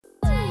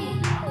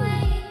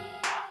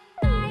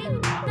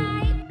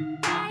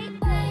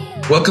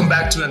Welcome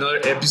back to another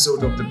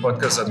episode of the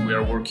podcast that we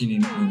are working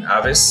in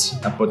Aves,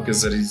 a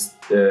podcast that is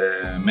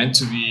meant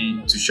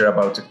to share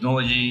about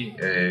technology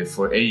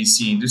for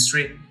AEC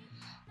industry.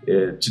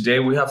 Today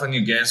we have a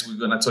new guest. We're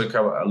going to talk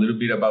a little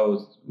bit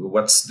about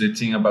what's the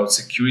thing about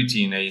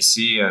security in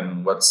AEC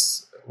and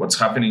what's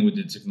happening with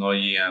the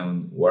technology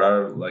and what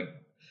are like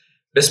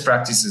best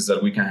practices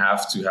that we can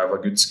have to have a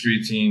good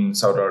security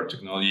inside our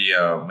technology,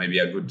 maybe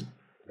a good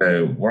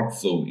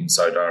workflow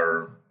inside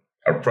our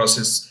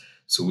process,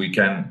 so we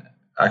can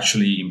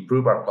actually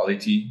improve our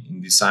quality in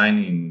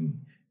design,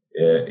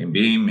 in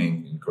BIM,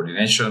 in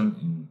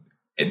coordination,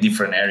 in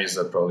different areas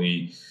that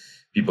probably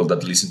people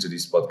that listen to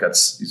this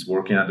podcast is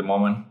working at the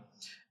moment.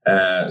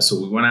 So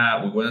we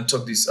wanna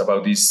talk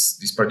about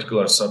this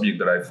particular subject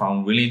that I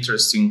found really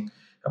interesting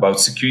about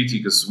security,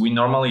 because we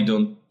normally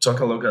don't talk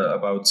a lot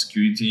about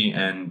security.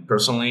 And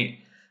personally,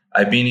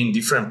 I've been in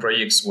different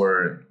projects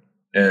where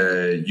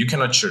you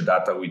cannot share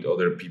data with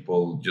other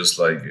people. Just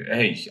like,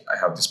 hey, I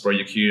have this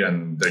project here,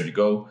 and there you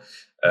go.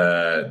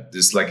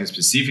 There's like a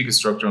specific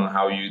structure on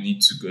how you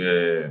need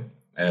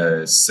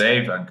to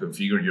save and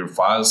configure your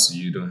files, so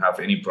you don't have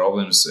any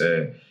problems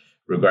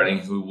regarding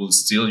who will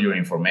steal your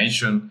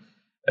information.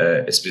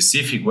 A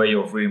specific way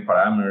of reading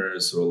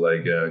parameters, or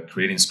like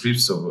creating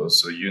scripts,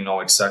 so you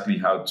know exactly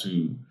how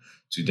to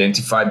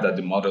identify that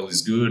the model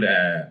is good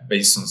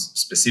based on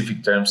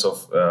specific terms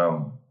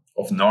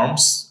of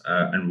norms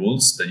and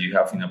rules that you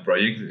have in a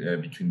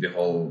project between the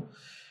whole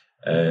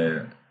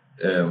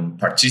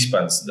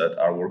participants that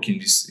are working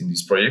in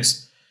these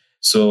projects.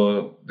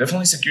 So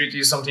definitely security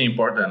is something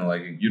important.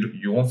 Like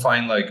you won't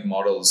find like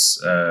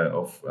models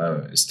of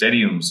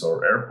stadiums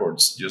or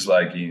airports just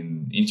like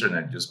in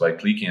internet, just by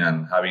clicking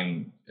and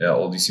having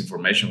all this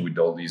information with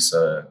all these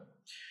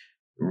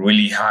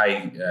really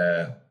high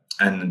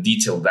and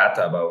detailed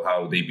data about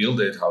how they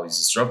build it, how it's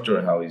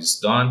structured, how it's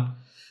done.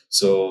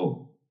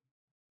 So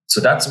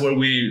that's where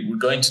we're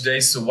going today.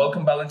 So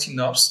welcome, Valentin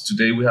Nobs.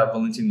 Today we have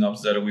Valentin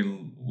Nobs that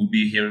will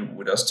be here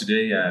with us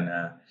today, and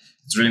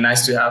it's really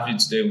nice to have you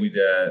today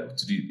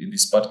in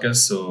this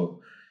podcast. So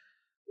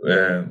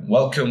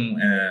welcome.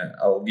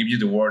 I'll give you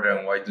the word,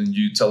 and why don't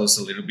you tell us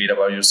a little bit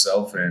about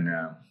yourself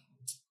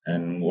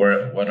and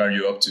what are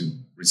you up to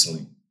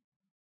recently?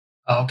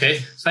 Okay,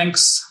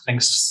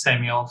 thanks,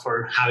 Samuel,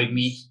 for having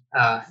me.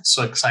 It's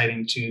so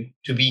exciting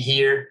to be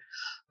here.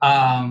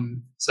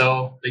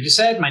 So, like you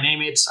said, my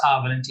name is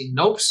Valentin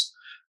Nobs.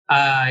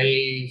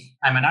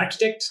 I'm an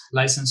architect,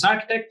 licensed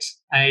architect.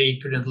 I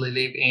currently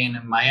live in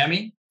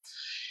Miami,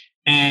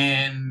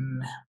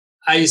 and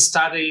I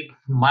started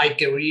my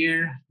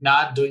career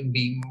not doing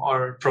BIM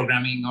or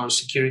programming or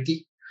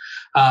security.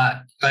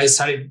 I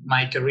started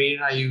my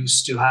career. I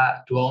used to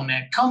own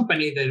a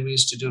company that we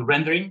used to do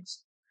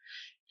renderings,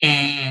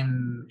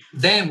 and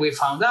then we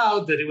found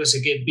out that it was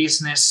a good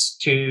business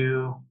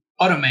to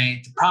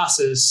automate the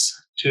process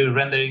to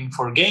rendering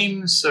for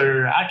games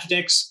or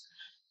architects.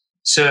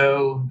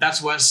 So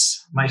that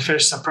was my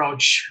first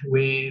approach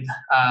with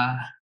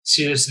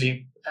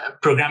seriously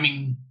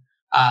programming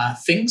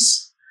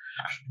things.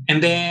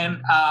 And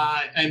then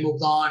I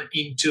moved on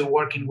into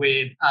working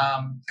with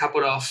a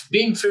couple of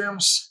BIM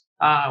firms,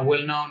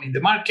 well known in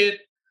the market.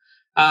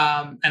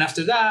 And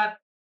after that,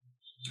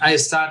 I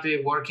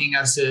started working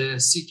as a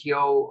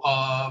CTO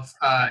of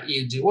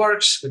ENG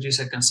Works, which is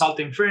a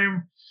consulting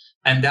firm.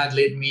 And that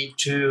led me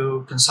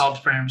to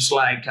consult firms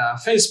like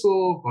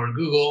Facebook or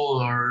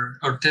Google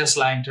or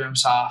Tesla in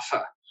terms of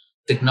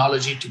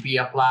technology to be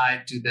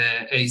applied to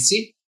the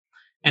AEC.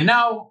 And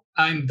now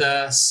I'm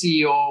the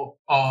CEO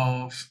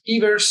of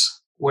Everse,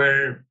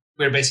 where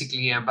we're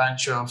basically a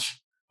bunch of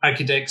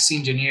architects,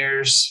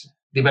 engineers,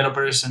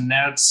 developers, and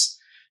nerds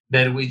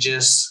that we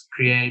just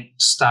create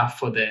stuff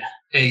for the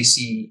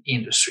AEC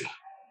industry.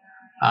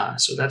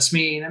 So that's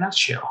me in a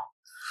nutshell.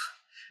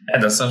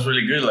 And that sounds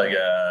really good.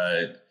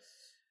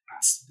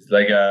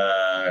 Like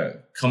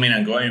coming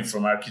and going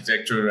from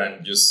architecture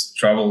and just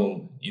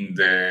travel in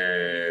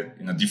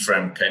a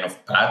different kind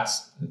of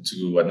path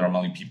to what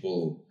normally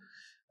people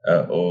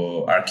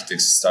or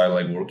architects start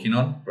like working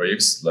on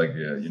projects. Like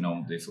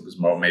they focus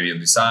more maybe on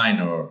design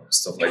or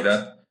stuff like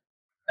that.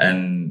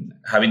 And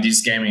having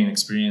this gaming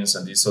experience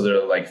and this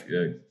other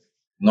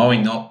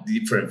knowing not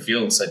different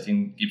fields, I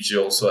think gives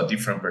you also a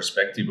different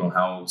perspective on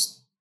how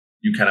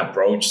you can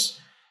approach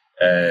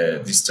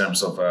these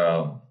terms of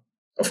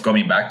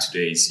coming back to the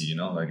AEC.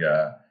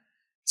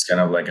 It's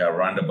kind of like a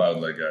roundabout,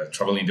 like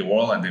traveling the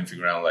world and then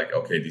figuring out like,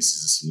 okay, this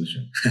is the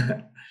solution.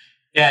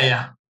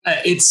 Yeah.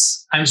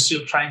 I'm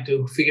still trying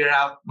to figure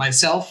out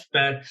myself,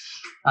 but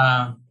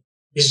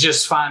it's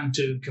just fun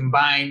to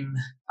combine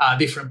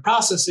different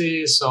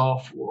processes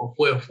of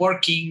way of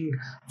working,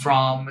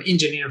 from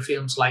engineer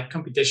fields like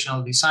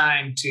computational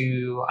design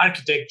to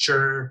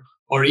architecture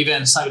or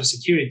even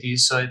cybersecurity.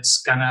 So it's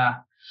kind of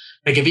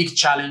like a big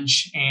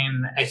challenge,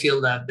 and I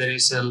feel that there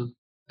is a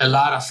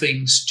lot of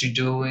things to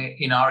do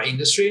in our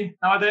industry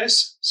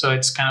nowadays. So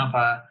it's kind of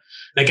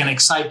like an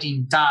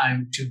exciting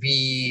time to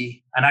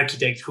be an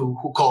architect who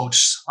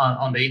codes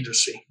on the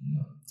industry.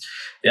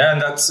 Yeah,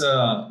 and that's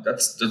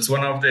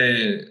one of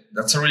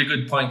that's a really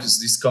good point because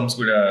this comes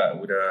with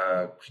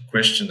a quick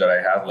question that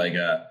I have. Like,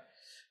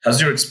 how's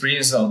your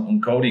experience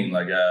on coding?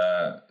 Like,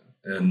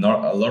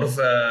 not a lot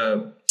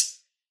of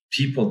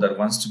people that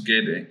wants to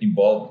get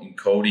involved in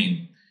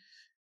coding,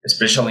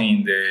 especially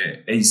in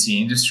the AC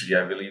industry.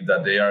 I believe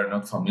that they are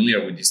not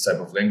familiar with this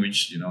type of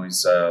language. You know,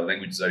 it's a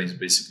language that is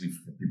basically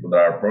for people that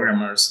are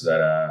programmers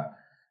that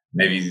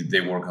maybe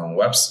they work on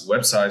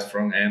websites,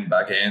 front end,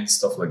 back end,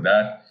 stuff like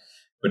that.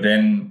 But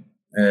then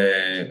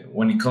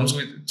when it comes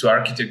to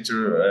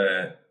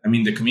architecture, I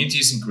mean, the community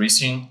is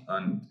increasing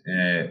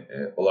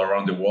all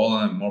around the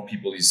world, and more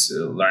people is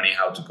learning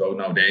how to code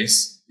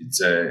nowadays.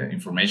 It's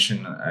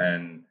information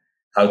and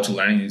how to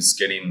learn is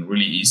getting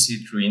really easy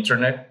through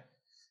internet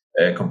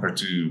compared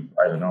to,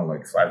 I don't know,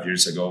 like 5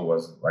 years ago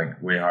was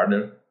like way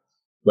harder.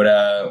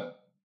 But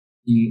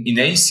in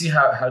AC,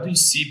 how do you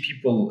see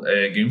people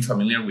getting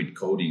familiar with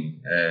coding?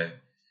 Do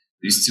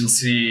you still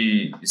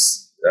see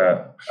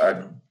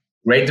a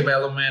great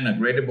development, a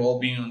great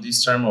evolving on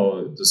this term,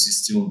 or does it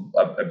still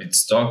a bit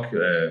stuck?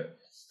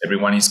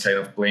 Everyone is kind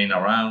of playing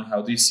around.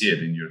 How do you see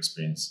it in your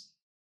experience?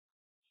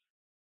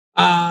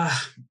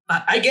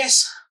 I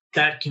guess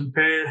that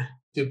compared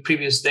to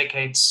previous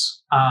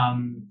decades,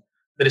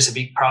 there is a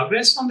big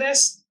progress on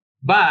this.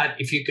 But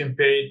if you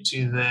compare it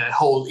to the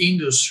whole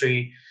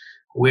industry,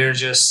 we're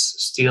just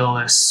still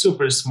a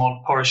super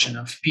small portion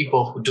of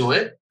people who do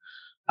it.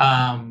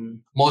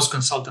 Most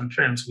consultant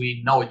firms,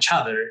 we know each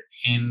other,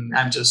 and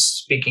I'm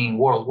just speaking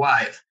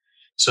worldwide.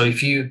 So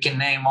if you can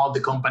name all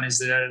the companies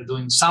that are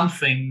doing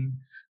something,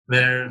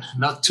 there are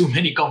not too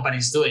many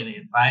companies doing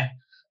it, right?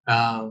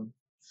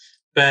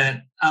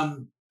 But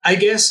I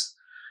guess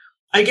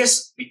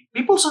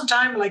people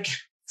sometimes like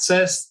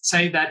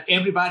say that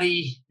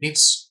everybody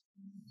needs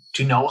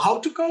to know how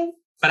to code,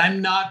 but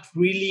I'm not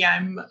really.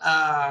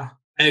 I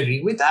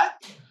agree with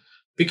that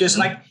because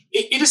like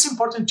it is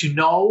important to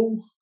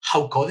know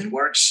how coding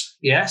works.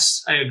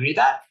 Yes, I agree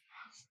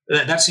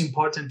that's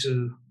important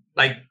to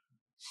like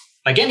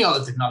any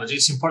other technology.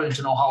 It's important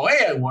to know how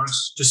AI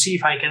works to see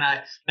if I can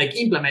like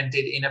implement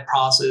it in a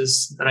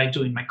process that I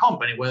do in my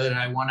company, whether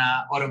I want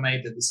to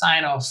automate the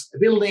design of a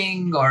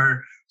building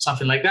or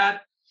something like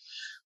that.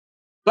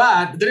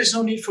 But there is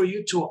no need for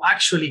you to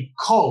actually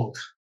code.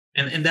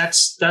 And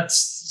that's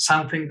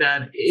something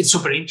that it's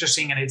super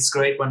interesting and it's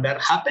great when that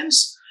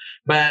happens.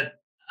 But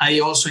I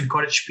also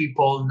encourage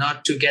people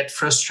not to get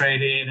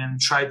frustrated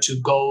and try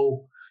to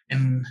go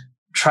and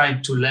try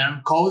to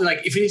learn code.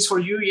 Like if it is for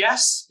you,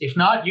 yes. If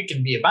not, you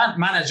can be a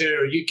manager,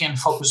 or you can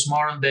focus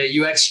more on the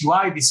UX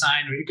UI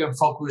design, or you can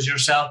focus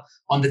yourself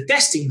on the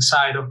testing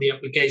side of the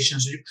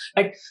applications.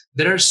 Like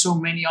there are so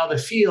many other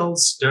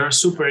fields that are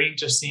super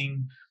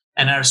interesting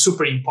and are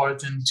super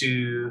important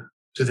to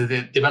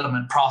the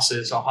development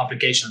process of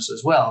applications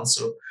as well.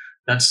 So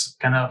that's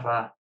kind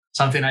of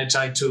something I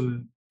try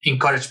to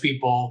encourage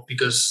people,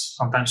 because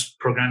sometimes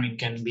programming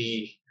can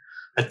be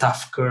a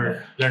tough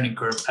learning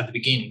curve at the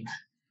beginning.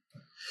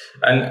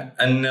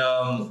 And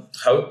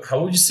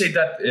how would you say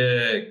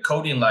that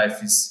coding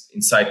life is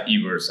inside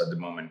Evertz at the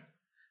moment?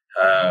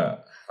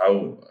 How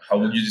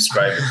would you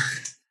describe it?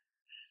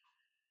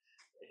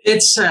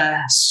 It's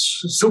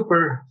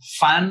super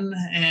fun,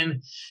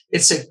 and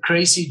it's a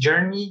crazy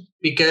journey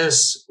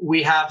because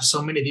we have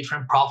so many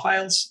different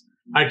profiles: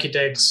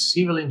 architects,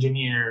 civil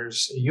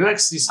engineers,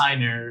 UX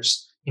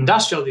designers,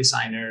 industrial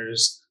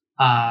designers,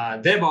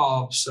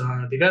 DevOps,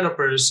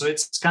 developers. So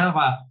it's kind of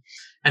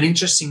an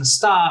interesting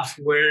stuff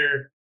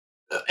where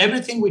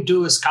everything we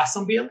do is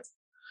custom built.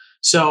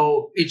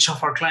 So each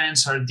of our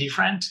clients are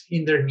different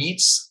in their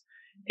needs.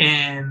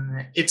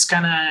 And it's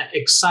kind of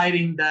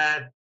exciting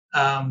that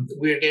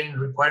we're getting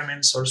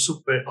requirements or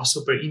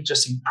super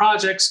interesting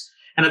projects.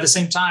 And at the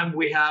same time,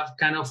 we have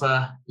kind of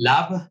a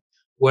lab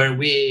where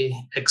we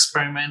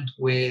experiment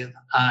with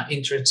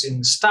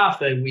interesting stuff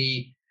that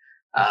we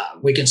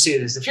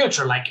consider as the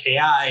future, like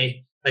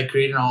AI, like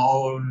creating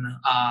our own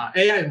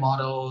AI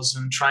models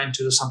and trying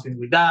to do something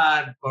with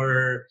that,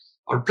 or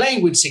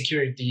playing with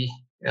security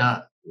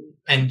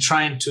and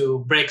trying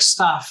to break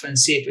stuff and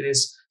see if it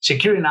is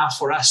secure enough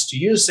for us to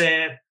use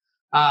it.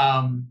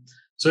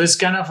 So it's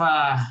kind of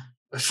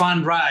a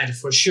fun ride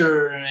for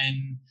sure.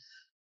 And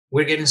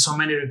we're getting so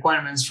many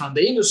requirements from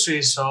the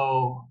industry.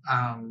 So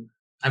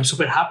I'm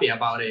super happy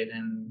about it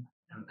and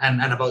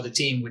about the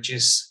team, which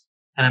is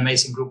an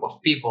amazing group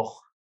of people.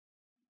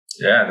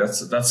 Yeah,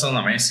 that sounds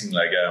amazing.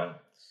 Like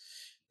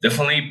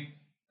definitely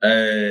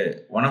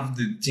one of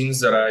the things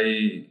that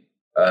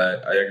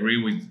I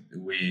agree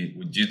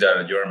with you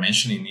that you are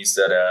mentioning is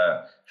that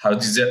how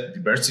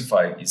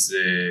diversify is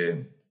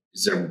the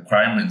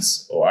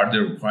requirements, or are the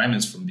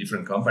requirements from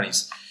different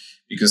companies,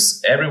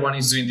 because everyone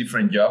is doing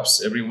different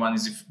jobs, everyone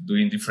is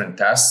doing different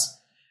tasks,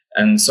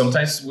 and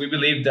sometimes we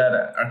believe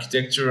that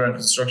architecture and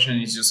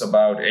construction is just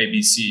about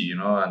ABC, you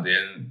know, and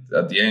then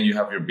at the end you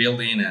have your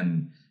building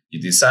and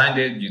you designed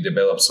it, you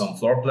develop some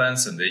floor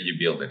plans, and then you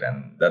build it,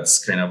 and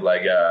that's kind of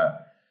like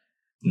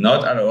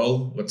not at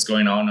all what's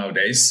going on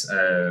nowadays.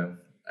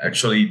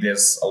 Actually,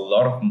 there's a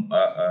lot of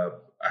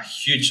a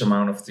huge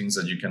amount of things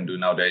that you can do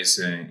nowadays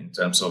in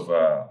terms of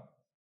a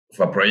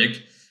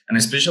project, and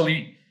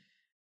especially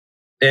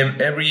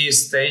every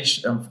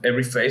stage of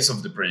every phase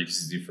of the project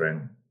is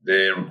different.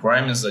 The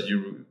requirements that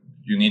you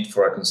need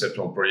for a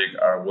conceptual project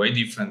are way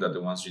different than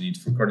the ones you need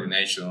for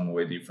coordination,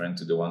 way different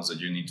to the ones that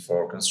you need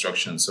for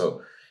construction.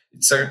 So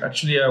it's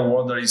actually a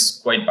world that is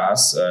quite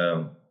vast.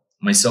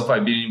 Myself,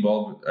 I've been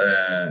involved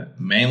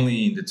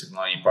mainly in the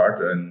technology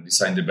part and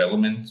design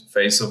development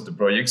phase of the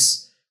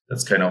projects.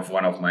 That's kind of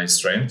one of my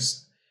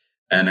strengths.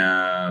 And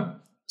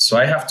so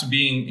I have to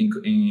be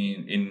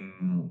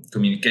in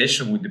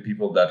communication with the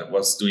people that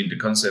was doing the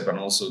concept, and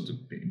also to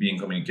be in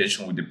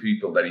communication with the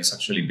people that is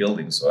actually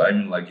building. So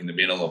I'm like in the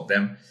middle of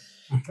them.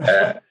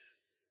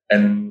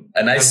 And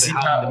I see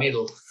how in the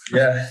middle.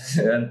 Yeah,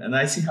 and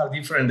I see how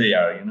different they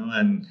are,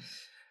 and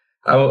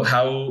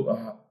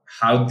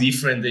how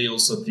different they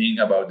also think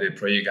about the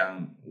project,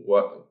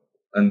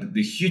 and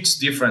the huge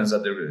difference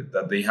that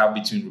they have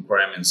between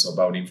requirements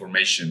about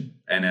information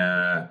and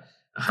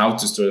how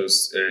to store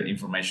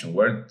information.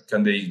 Where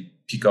can they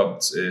pick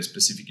up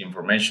specific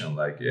information,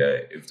 like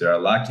if they are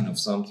lacking of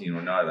something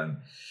or not? And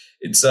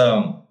it's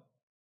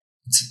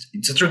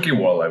a tricky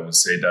world, I would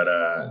say,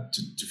 that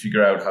to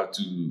figure out how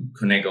to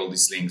connect all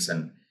these links.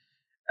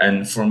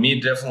 And for me,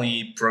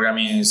 definitely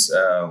programming is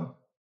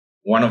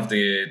one of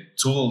the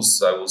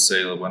tools, I will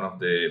say, one of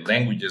the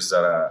languages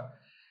that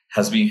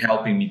has been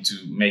helping me to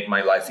make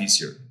my life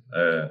easier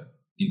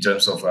in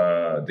terms of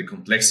the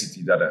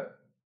complexity that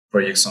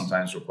projects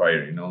sometimes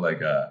require. It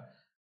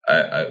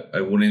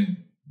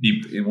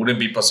wouldn't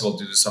be possible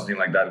to do something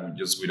like that with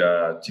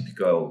a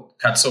typical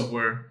CAD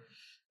software.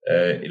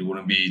 It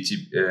wouldn't be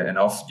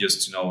enough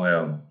just to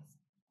know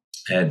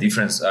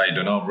difference. I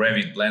don't know,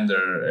 Revit,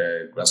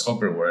 Blender,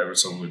 Grasshopper, whatever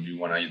software you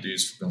want to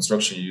use for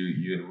construction.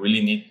 You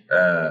really need,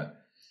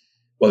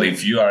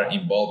 if you are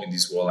involved in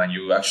this world and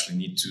you actually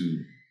need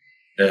to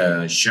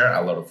share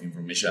a lot of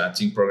information, I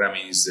think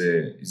programming is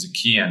the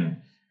key,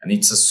 and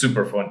it's a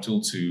super fun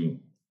tool to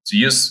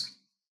use.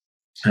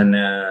 And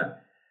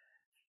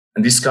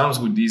this comes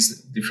with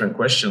this different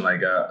question,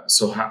 like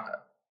so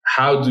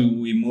how do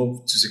we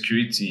move to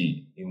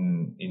security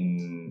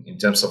in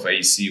terms of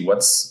AEC?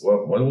 What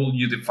will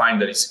you define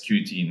that is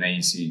security in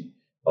AEC,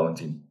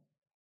 Valentin?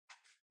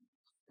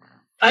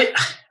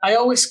 I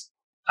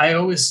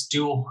always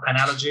do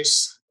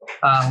analogies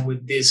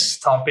with this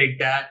topic,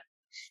 that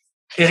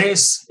it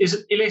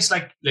is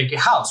like a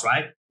house,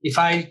 right? If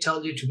I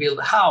tell you to build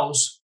a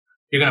house,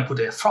 you're going to put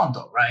a front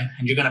door, right?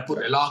 And you're going to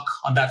put a lock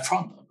on that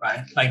front door,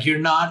 right? Like, you're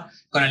not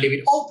going to leave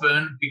it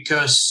open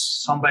because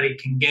somebody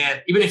can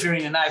get, even if you're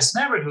in a nice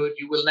neighborhood,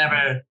 you will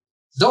never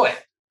do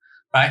it,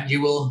 right?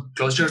 You will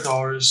close your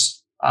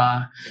doors,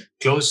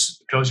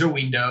 close your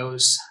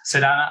windows,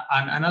 set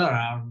an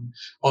alarm.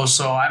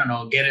 Also, I don't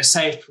know, get a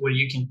safe where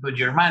you can put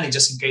your money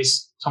just in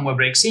case someone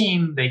breaks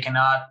in, they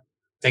cannot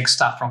take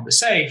stuff from the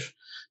safe.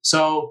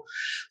 So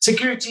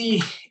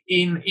security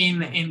in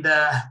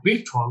the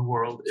virtual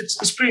world,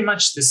 it's pretty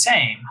much the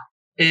same.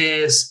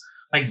 Is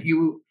like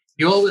you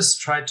always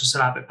try to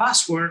set up a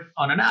password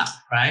on an app,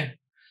 right?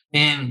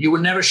 And you will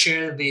never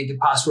share the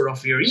password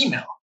of your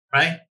email,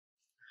 right?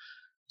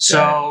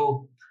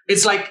 So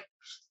it's like,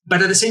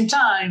 but at the same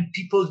time,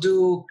 people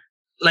do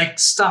like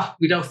stuff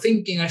without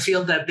thinking. I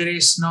feel that there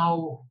is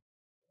no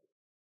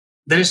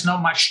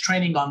much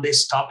training on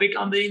this topic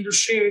on the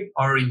industry,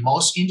 or in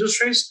most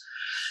industries.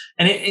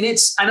 And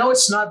I know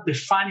it's not the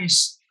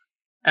funniest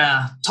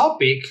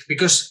topic,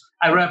 because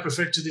I rather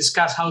prefer to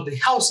discuss how the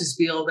house is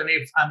built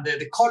and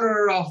the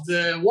color of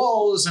the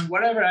walls and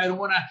whatever. I don't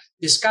want to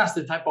discuss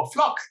the type of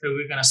lock that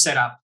we're going to set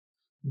up.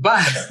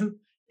 But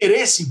it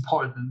is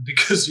important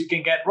because you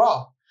can get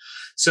robbed.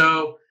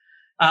 So,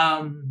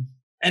 and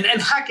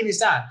hacking is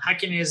that.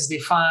 Hacking is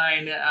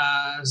defined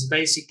as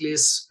basically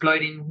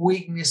exploiting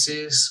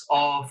weaknesses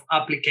of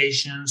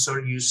applications or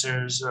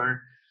users,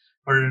 or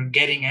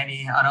getting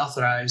any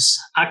unauthorized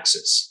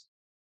access.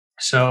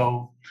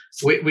 So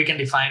we can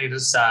define it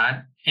as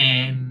that.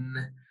 And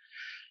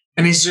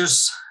it's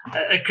just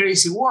a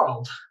crazy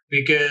world,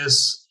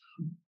 because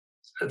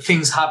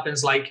things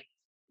happens like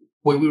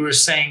what we were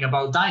saying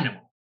about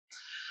Dynamo.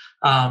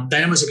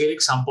 Dynamo is a good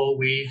example.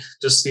 We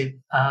just did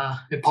a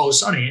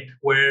post on it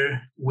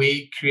where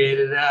we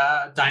created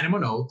a Dynamo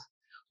node.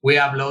 We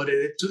uploaded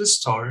it to the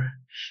store.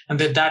 And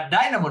then that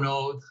Dynamo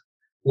node,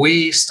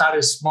 we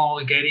started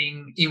small,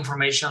 getting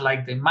information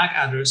like the MAC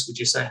address, which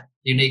is a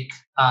unique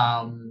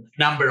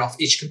number of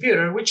each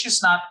computer, which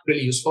is not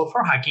really useful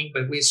for hacking,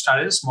 but we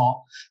started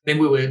small. Then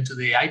we went to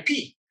the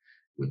IP.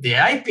 With the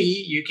IP,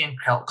 you can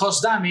cause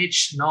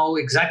damage, know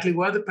exactly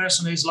where the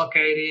person is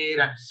located,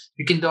 and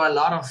you can do a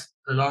lot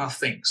of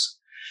things.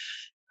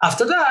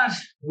 After that,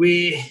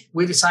 we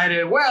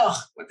decided, well,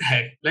 what the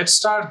heck? Let's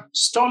start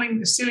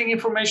stealing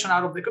information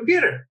out of the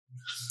computer.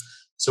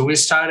 So we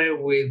started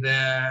with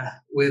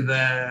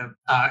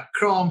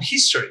Chrome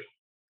history.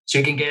 So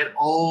you can get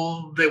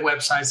all the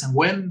websites and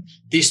when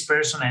this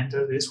person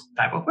entered this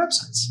type of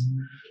websites.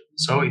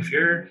 So if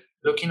you're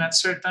looking at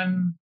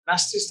certain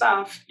nasty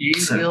stuff, you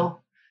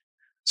will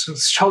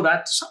show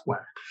that to someone.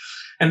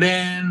 And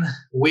then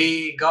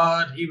we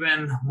got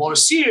even more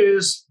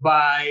serious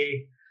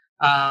by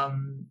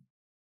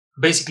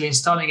basically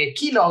installing a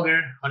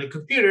keylogger on a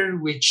computer,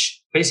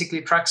 which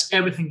basically tracks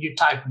everything you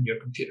type on your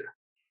computer.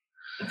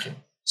 Okay.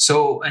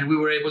 So, and we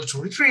were able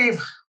to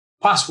retrieve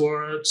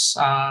passwords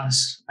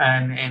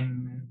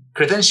and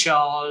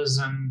credentials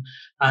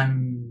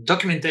and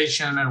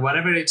documentation and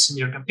whatever it's in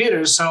your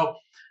computer. So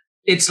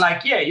it's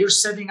like, yeah, you're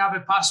setting up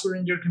a password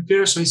in your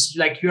computer. So it's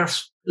like you're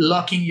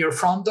locking your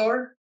front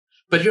door,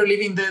 but you're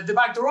leaving the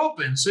back door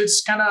open. So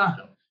it's kind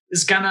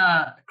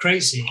of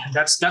crazy.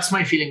 That's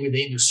my feeling with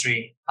the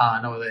industry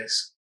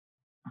nowadays.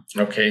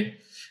 Okay.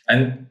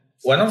 And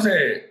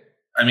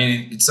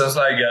it sounds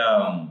like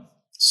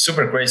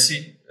super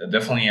crazy.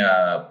 Definitely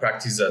a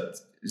practice that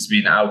has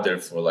been out there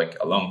for like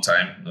a long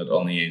time, not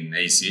only in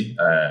AC.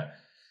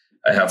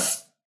 I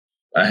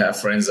have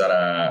friends that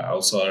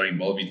also are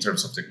involved in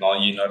terms of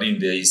technology, not in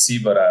the AC,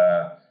 but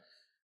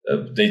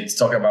they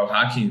talk about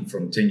hacking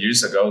from 10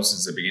 years ago,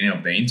 since the beginning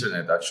of the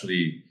internet.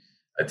 Actually,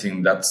 I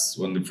think that's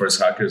when the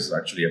first hackers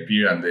actually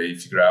appear, and they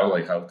figure out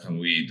like, how can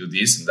we do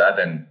this and that.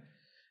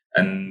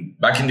 And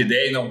back in the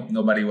day,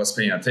 nobody was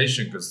paying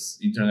attention because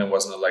internet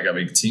was not like a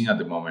big thing at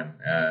the moment,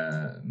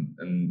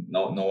 and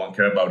no one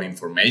cared about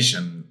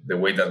information the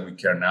way that we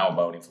care now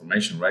about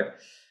information, right?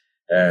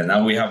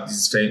 Now we have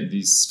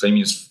this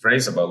famous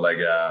phrase about like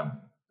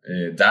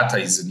data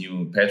is the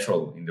new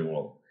petrol in the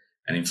world,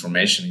 and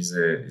information is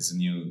a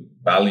new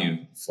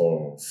value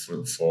for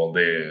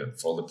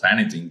the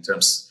planet in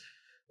terms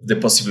of the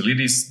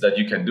possibilities that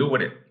you can do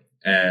with it.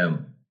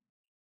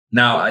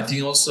 Now I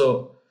think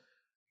also.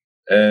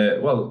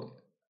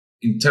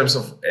 In terms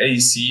of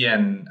AEC,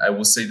 and I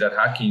would say that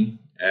hacking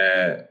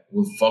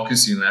will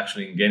focus in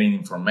actually in getting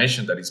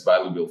information that is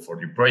valuable for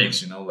your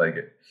projects.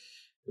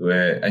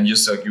 And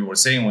just like you were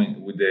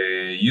saying, with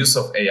the use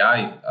of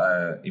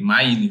AI,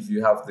 imagine if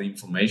you have the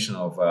information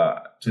of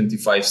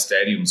 25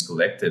 stadiums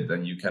collected,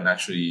 then you can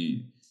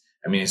actually,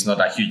 it's not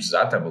a huge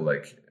data,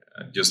 but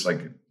just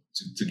to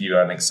give you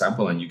an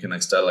example, and you can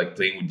start like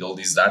playing with all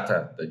this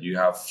data that you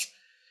have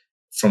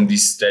from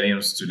these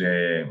stadiums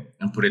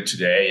and put it to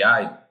the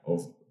AI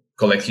of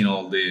collecting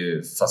all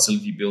the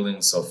facility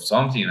buildings of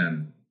something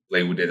and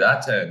play with the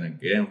data, and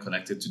again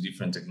connect it to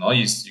different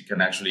technologies. You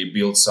can actually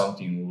build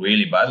something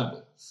really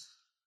valuable.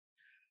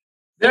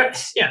 There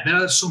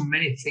are so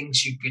many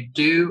things you could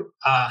do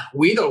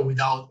with or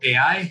without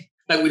AI.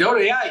 Like without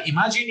AI,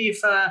 imagine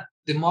if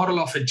the model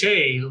of a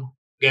jail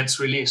gets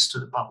released to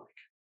the public.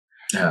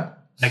 Yeah,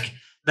 like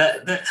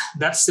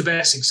that's the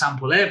best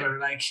example ever.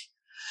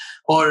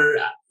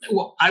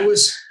 I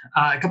was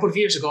a couple of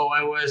years ago,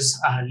 I was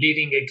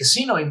leading a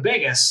casino in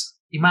Vegas.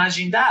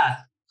 Imagine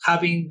that,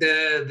 having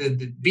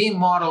the beam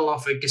model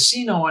of a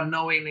casino and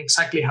knowing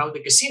exactly how the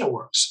casino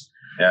works.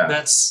 Yeah,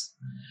 that's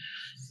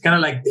kind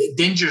of like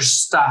dangerous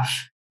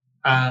stuff.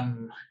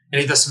 And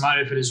it doesn't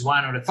matter if it is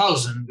 1 or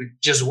 1,000. With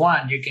just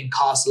one, you can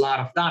cause a lot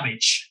of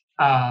damage.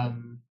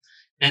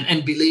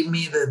 And believe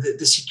me,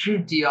 the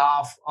security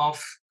of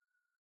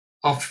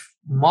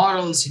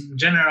models in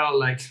general,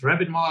 like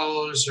rapid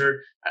models,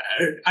 are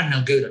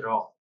not good at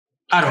all.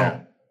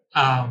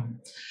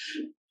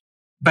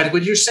 But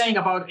what you're saying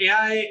about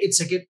AI,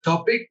 it's a good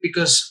topic,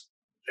 because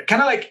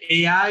kind of like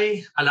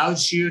AI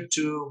allows you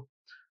to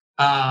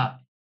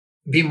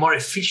be more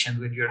efficient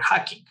when you're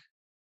hacking.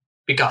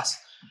 Because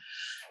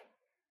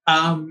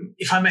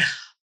if I'm a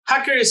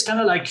hacker, it's kind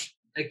of like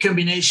a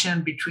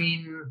combination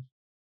between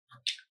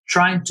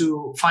trying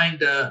to find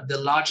the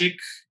logic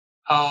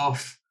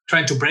of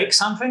trying to break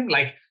something,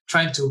 like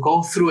trying to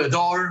go through a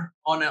door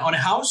on a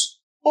house,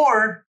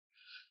 or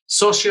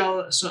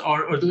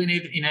doing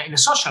it in a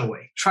social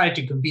way. Try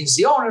to convince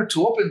the owner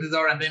to open the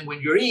door, and then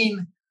when you're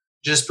in,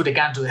 just put a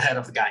gun to the head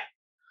of the guy.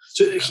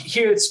 So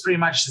here it's pretty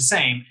much the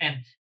same. And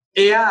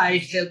AI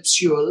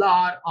helps you a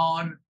lot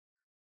on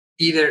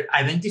either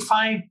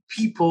identifying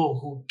people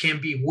who can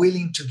be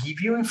willing to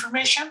give you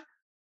information.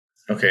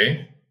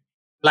 Okay.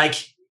 Like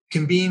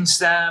convince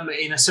them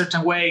in a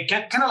certain way,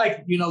 kind of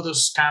like,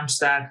 those scams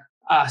that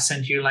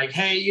send you like,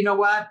 hey, you know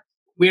what?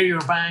 We're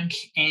your bank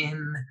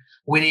and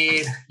we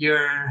need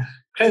your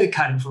credit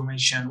card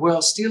information.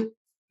 Well, still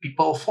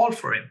people fall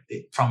from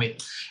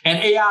it. And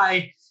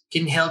AI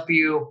can help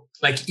you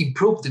like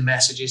improve the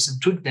messages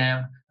and tweak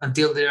them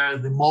until they're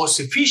the most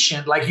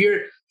efficient. Like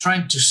you're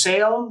trying to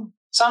sell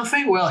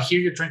something. Well, here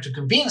you're trying to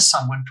convince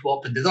someone to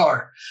open the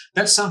door.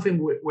 That's something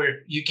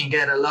where you can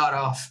get a lot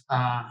of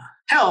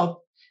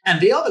help. And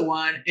the other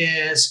one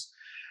is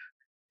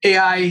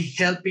AI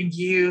helping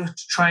you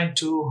trying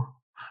to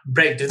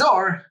break the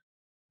door.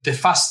 The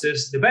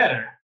fastest, the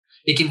better.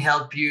 It can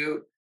help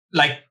you.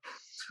 Like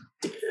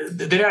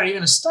there are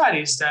even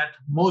studies that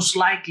most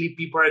likely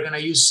people are going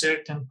to use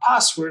certain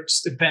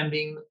passwords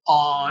depending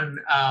on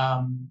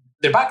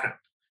their background,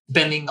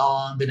 depending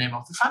on the name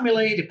of the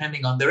family,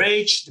 depending on their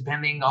age,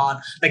 depending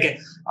on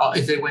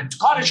if they went to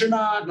college or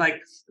not.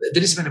 Like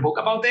there is even a book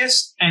about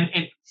this.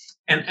 And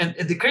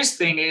the crazy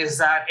thing is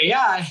that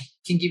AI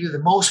can give you the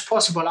most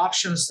possible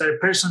options that a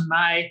person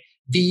might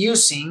be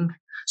using.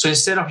 So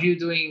instead of you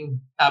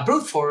doing a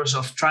brute force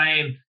of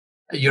trying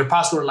your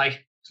password,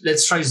 like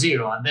let's try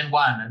 0 and then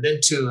 1 and then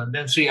 2 and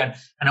then 3 and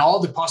all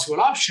the possible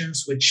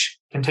options, which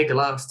can take a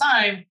lot of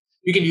time,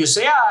 you can use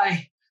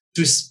AI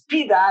to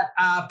speed that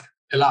up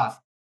a lot.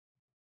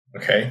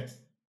 Okay.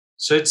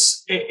 So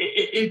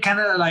it kind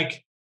of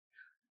like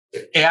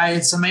AI,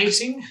 it's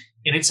amazing,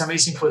 and it's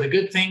amazing for the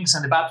good things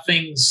and the bad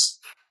things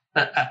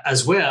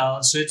as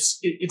well. So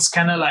it's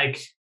kind of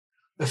like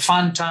a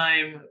fun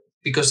time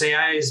because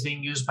AI is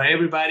being used by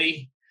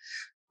everybody,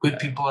 good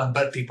people and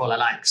bad people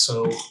alike.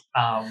 So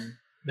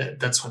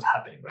that's what's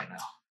happening right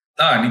now.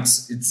 And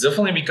it's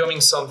definitely becoming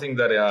something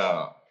that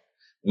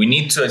we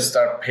need to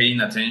start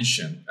paying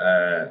attention.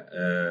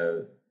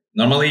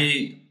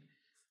 Normally,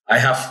 I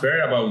have heard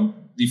about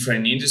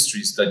different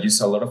industries that use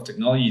a lot of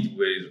technology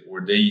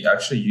where they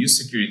actually use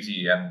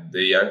security and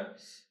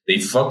they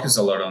focus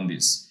a lot on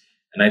this.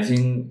 And I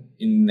think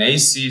in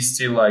AC it's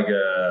still like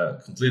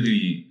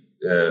completely,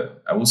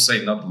 I would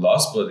say not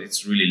lost, but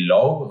it's really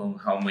low on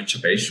how much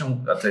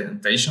attention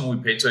we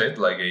pay to it.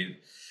 Like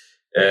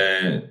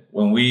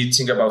when we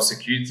think about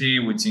security,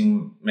 we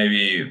think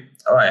maybe,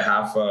 I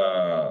have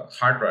a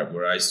hard drive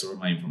where I store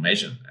my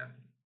information and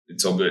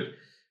it's all good.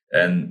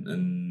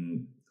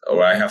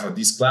 Or I have a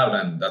disk cloud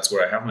and that's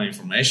where I have my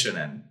information,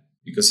 and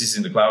because it's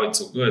in the cloud, it's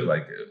all good.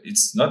 Like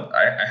it's not.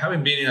 I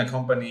haven't been in a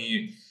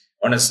company,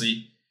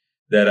 honestly,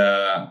 that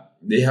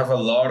they have a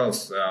lot of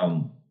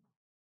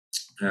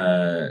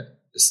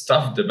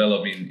stuff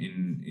developing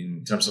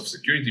in terms of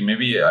security.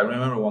 Maybe I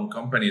remember one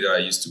company that I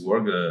used to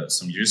work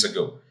some years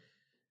ago,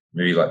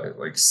 maybe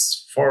like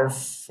 4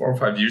 or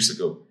 5 years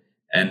ago,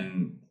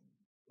 and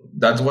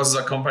that was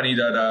a company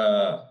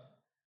that.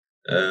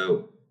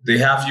 They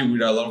have you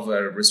with a lot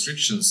of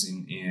restrictions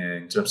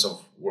in terms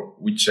of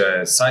which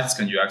sites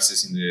can you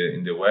access in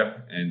the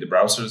web and the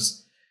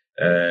browsers.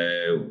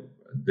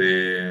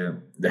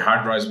 The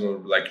hard drives were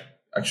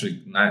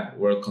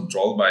were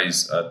controlled by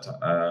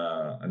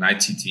an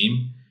IT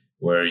team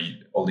where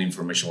all the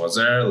information was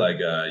there. Like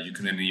you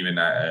couldn't even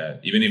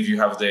if you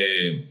have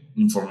the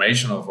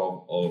information of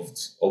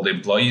all the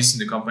employees in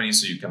the company,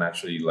 so you can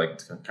actually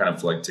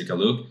take a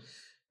look.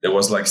 There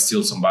was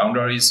still some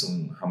boundaries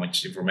on how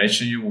much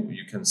information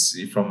you can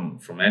see from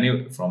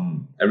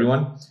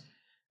everyone.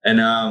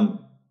 And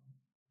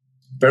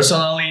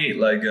personally,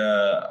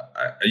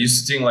 I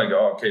used to think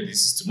this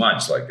is too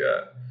much.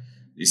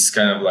 This is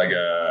kind of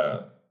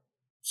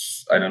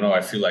I don't know.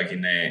 I feel like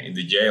in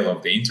the jail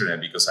of the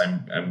internet because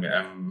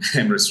I'm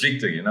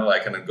restricted. I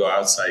cannot go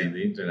outside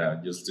the internet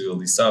and just do all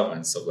this stuff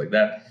and stuff like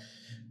that.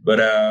 But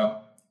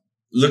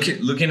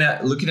looking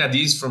at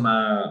this from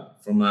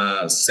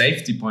a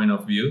safety point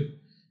of view,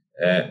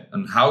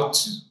 and how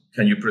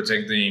can you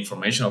protect the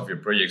information of your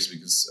projects?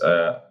 Because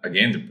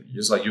again,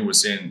 just like you were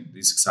saying,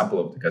 this example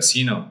of the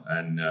casino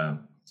and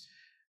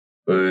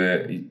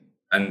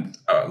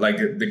like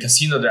the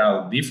casino, there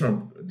are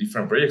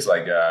different projects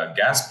like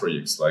gas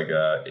projects, like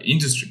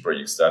industry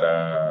projects that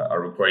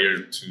are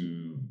required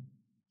to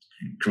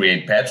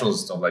create petrol and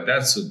stuff like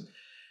that. So.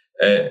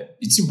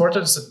 It's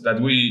important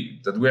that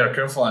we are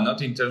careful and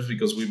not in terms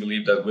because we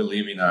believe that we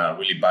live in a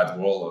really bad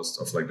world or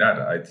stuff like that.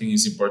 I think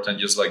it's important,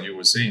 just like you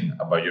were saying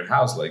about your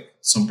house, like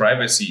some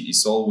privacy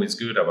is always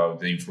good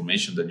about the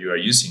information that you are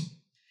using.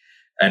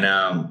 And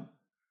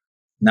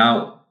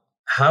now,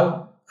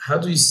 how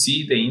do you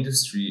see the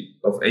industry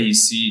of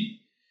AEC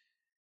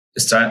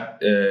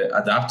start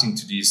adapting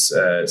to these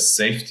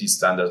safety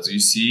standards? Do you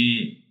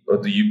see, or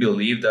do you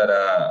believe that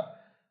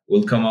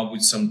we'll come up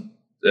with some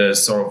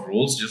sort of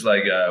rules, just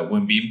like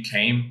when Beam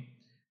came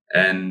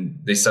and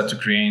they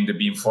started creating the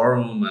Beam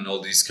forum and all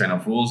these kind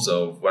of rules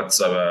of what's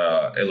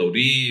a LOD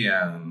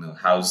and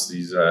how's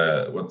these,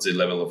 what's the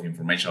level of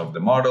information of the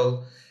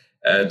model.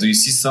 Do you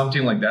see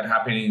something like that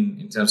happening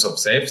in terms of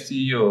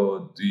safety,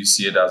 or do you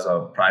see it as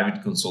a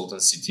private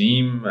consultancy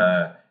team?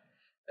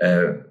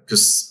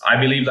 Because I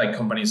believe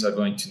companies are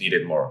going to need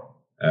it more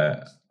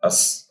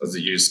as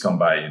the years come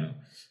by.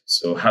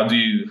 So how do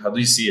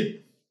you see it?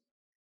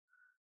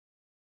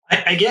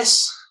 I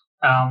guess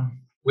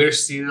we're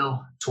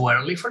still too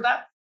early for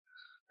that.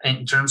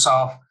 In terms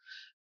of,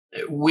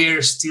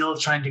 we're still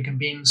trying to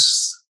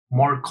convince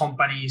more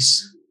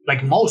companies,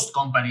 like most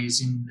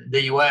companies in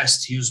the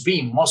US, to use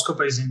Beam. Most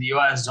companies in the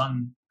US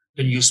don't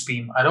use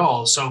Beam at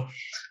all. So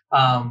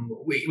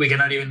we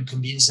cannot even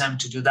convince them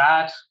to do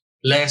that.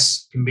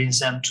 Less convince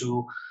them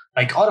to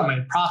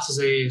automate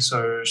processes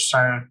or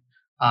start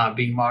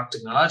being more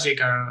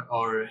technological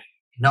or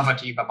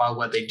innovative about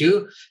what they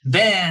do.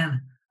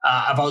 Then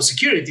about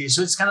security.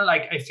 So it's kind of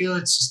I feel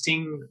it's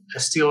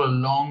still a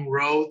long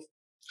road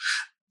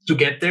to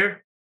get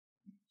there.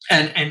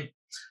 And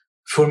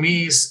for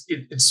me,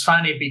 it's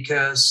funny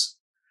because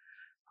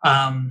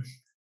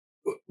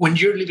when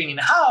you're living in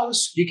a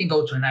house, you can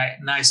go to a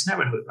nice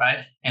neighborhood,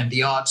 right? And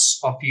the odds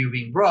of you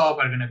being robbed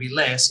are going to be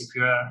less if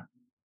you're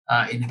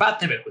in a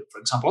bad neighborhood, for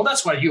example.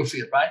 That's what you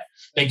feel, right?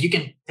 You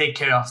can take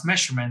care of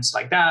measurements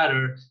like that,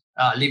 or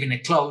live in a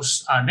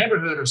close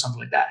neighborhood or something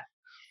like that.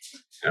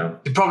 Yeah.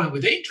 The problem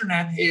with the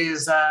internet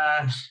is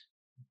that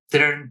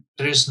there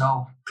is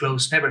no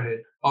close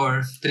neighborhood,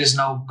 or there is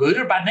no good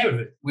or bad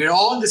neighborhood. We're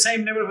all in the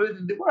same neighborhood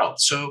in the world.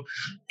 So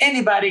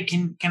anybody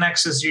can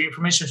access your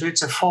information. So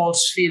it's a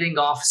false feeling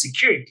of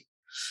security.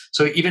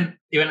 So even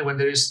when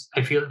there is,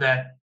 I feel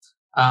that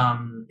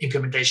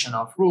implementation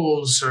of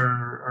rules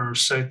or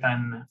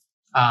certain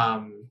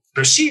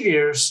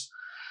procedures,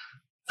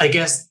 I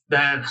guess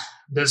that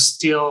they're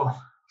still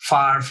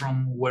far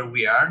from where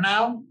we are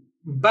now.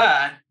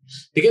 But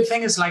the good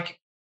thing is, like,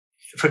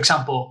 for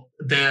example,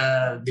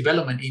 the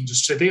development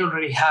industry, they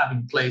already have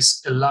in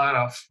place a lot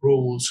of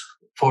rules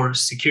for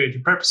security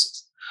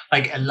purposes,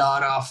 like a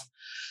lot of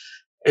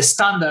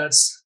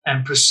standards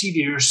and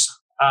procedures.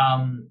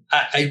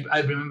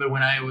 I remember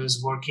when I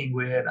was working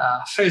with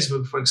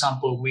Facebook, for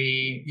example,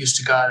 we used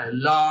to get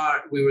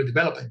we were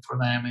developing for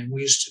them, and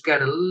we used to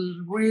get a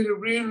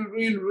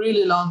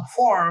really long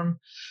form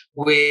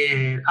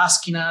with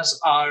asking us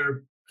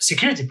our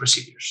security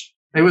procedures.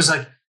 It was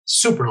like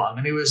super long,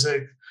 and it was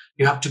like,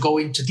 you have to go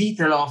into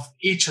detail of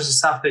each of the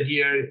stuff that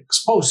you're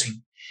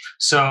exposing.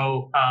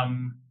 So,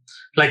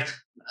 like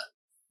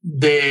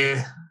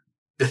the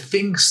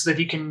things that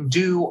you can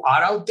do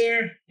are out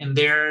there, and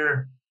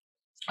there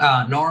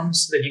are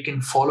norms that you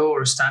can follow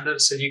or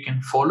standards that you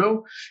can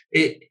follow.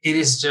 It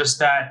is just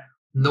that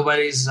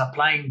nobody's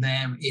applying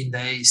them in the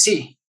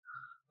AEC.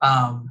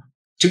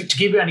 To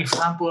give you an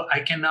example,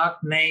 I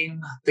cannot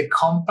name the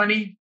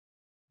company,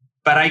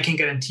 but I can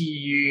guarantee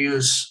you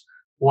use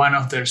one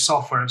of their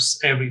softwares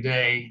every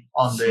day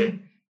on the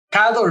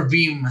CAD or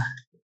BIM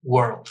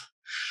world.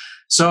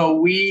 So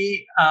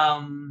we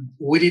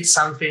did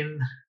something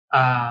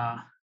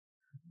that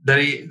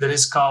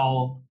is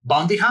called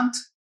Bounty Hunt.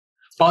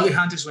 Bounty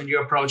Hunt is when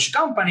you approach a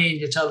company and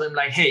you tell them,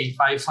 like, hey,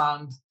 if I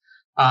found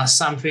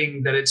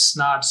something that it's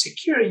not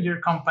secure in your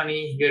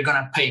company, you're going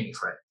to pay me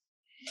for it.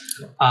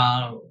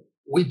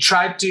 We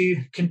tried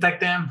to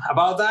contact them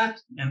about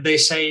that, and they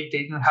say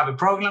they didn't have a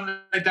program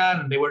like that,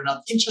 and they were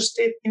not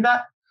interested in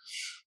that.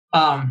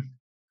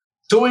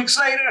 2 weeks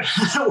later,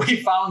 we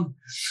found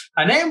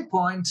an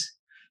endpoint,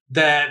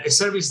 that a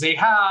service they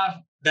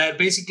have that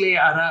basically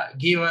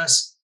give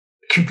us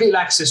complete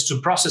access to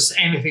process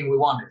anything we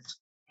wanted,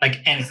 like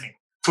anything,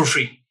 for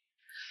free.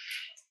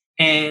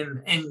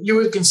 And you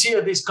will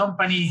consider this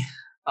company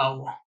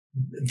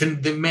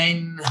the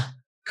main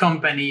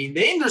company in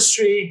the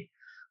industry,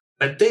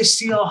 but they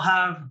still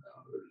have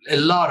a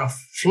lot of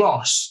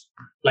flaws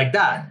like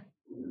that.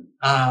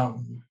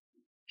 And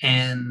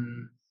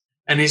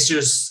it's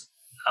just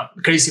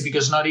crazy,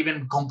 because not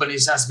even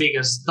companies as big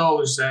as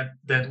those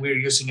that we're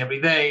using every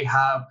day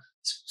have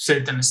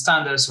certain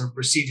standards or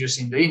procedures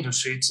in the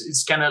industry.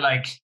 It's kind of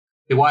like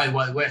the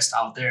wild west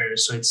out there.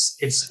 So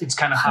it's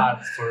kind of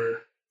hard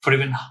for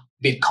even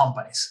big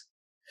companies.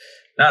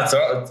 That's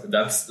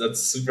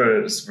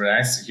super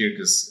nice to hear,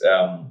 because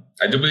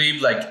I do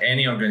believe, like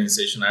any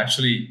organization,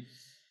 actually,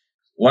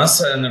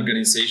 once an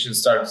organization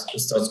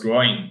starts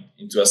growing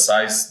into a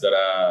size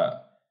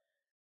that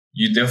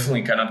you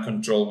definitely cannot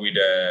control with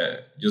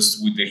just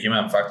with the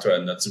human factor,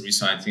 and that's the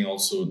reason I think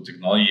also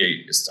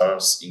technology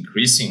starts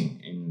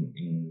increasing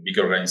in big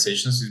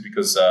organizations, is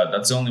because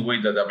that's the only way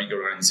that a big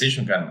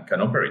organization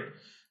can operate.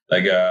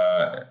 Like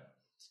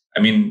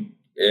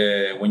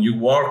when you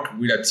work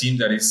with a team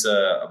that is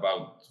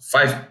about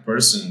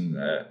 5-person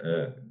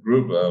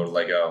group,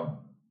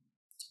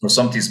 or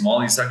something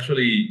small, it's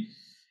actually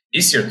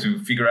easier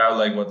to figure out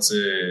like what's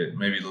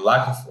maybe the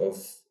lack of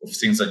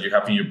things that you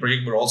have in your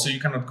project, but also you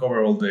cannot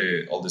cover all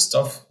the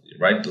stuff,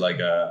 right? Like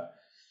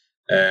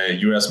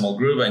you're a small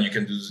group and you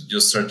can do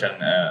just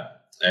certain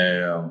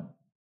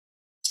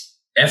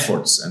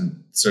efforts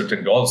and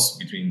certain goals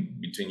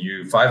between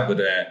you 5, but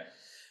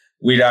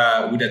with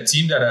a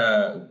team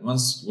that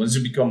once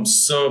you become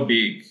so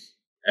big,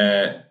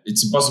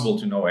 it's impossible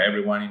to know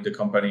everyone in the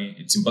company.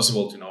 It's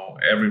impossible to know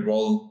every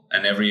role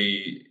and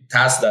every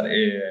task that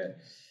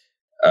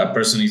a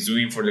person is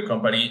doing for the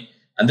company.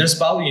 And there's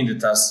value in the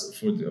task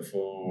for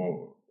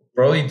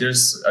probably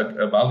there's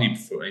a value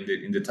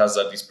in the task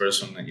that this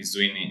person is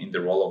doing in the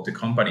role of the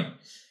company.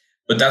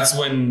 But that's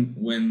when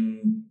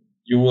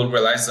you will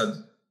realize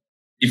that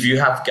if you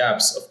have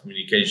gaps of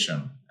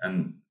communication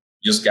and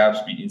just gaps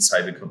be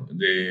inside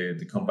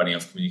the company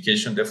of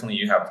communication, definitely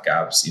you have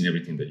gaps in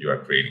everything that you are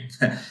creating.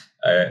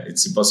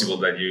 It's impossible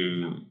that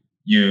you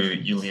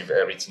leave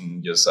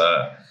everything just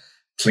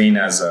clean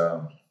as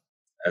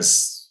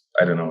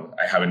I don't know.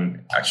 I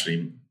haven't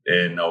actually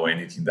know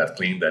anything that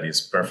clean that is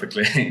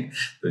perfectly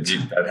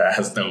that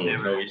has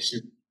no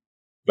issue.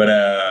 But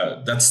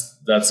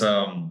that's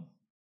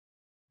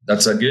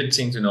a good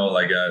thing to know.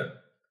 Like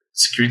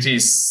security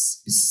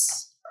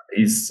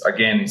is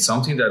again, it's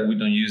something that we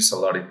don't use a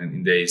lot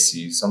in the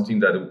AEC. Something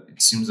that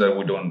it seems that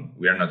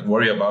we are not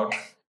worried about,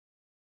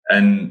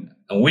 and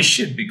we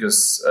should,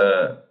 because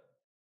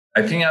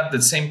I think at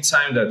the same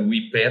time that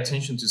we pay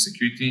attention to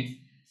security,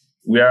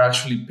 we are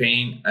actually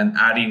paying and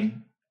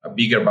adding a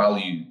bigger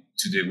value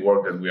to the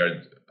work that we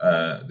are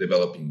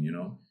developing.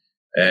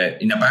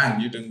 In a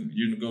bank, you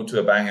don't go to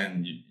a bank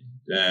and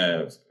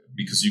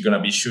because you're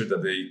gonna be sure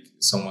that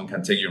someone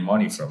can take your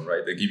money from,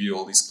 right? They give you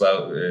all this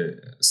cloud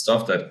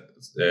stuff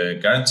that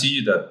guarantee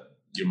you that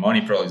your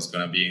money probably is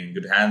gonna be in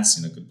good hands,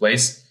 in a good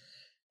place,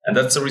 and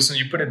that's the reason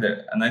you put it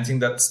there. And I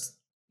think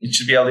it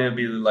should be a little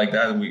bit like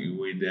that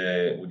with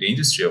the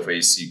industry of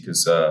AEC,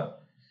 because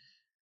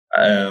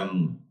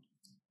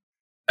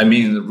I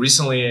mean,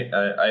 recently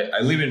I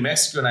live in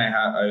Mexico, and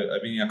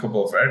I've been in a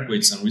couple of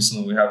earthquakes, and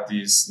recently we have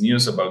this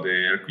news about the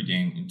earthquake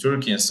in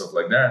Turkey and stuff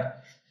like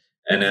that,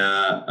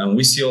 and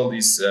we see all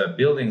these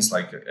buildings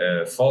like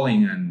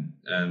falling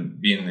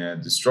and being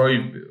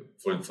destroyed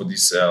for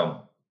this.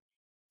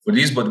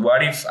 But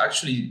what if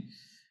actually,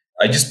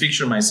 I just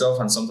picture myself,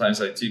 and sometimes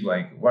I think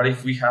like, what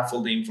if we have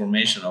all the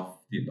information of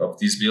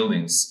these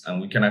buildings, and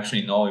we can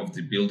actually know if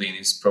the building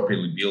is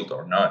properly built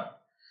or not?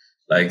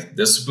 Like,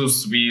 there's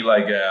supposed to be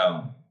like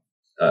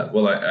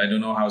well, I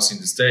don't know how it's in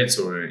the States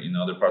or in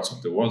other parts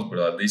of the world, but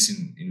at least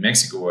in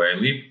Mexico where I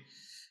live,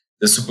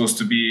 there's supposed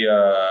to be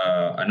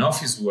an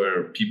office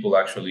where people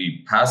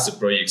actually pass the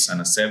projects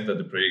and accept that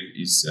the project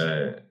is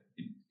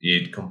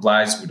it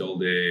complies with all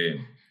the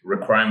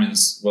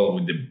requirements, well,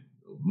 with the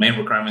main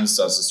requirements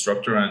as a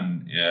structure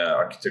and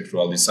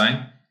architectural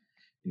design,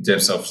 in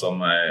terms of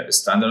some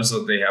standards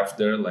that they have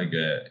there, like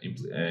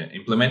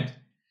implement.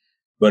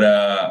 But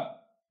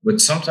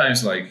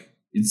sometimes, like,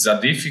 it's a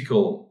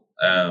difficult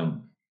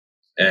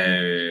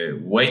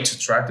way to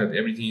track that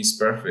everything is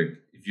perfect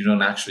if you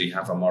don't actually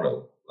have a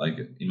model. Like,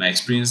 in my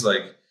experience,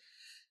 like,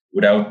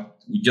 with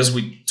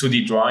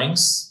 2D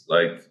drawings,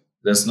 like,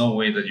 there's no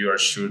way that you are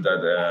sure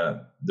that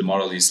the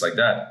model is like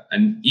that.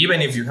 And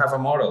even if you have a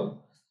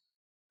model,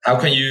 how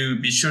can you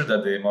be sure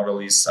that the model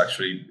is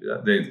actually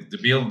the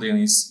building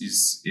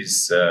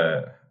is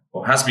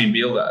or has been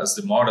built as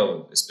the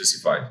model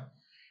specified?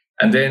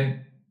 And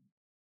then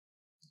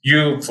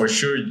for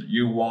sure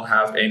you won't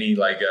have any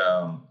like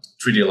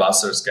 3D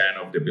laser scan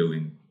of the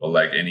building, or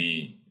like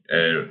any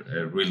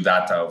real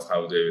data of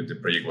how the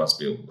project was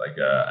built, like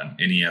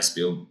any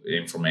as-built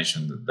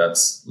information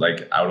that's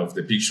like out of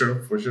the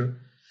picture for sure.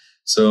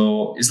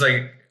 So it's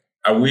like,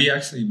 are we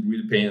actually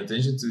really paying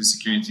attention to the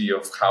security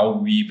of how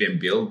we even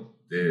build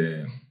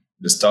the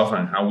stuff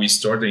and how we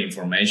store the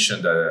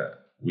information that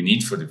we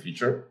need for the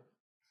future?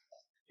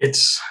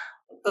 It's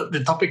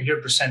the topic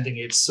you're presenting.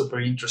 It's super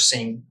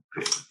interesting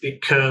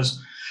because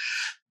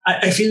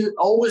I feel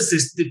always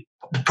the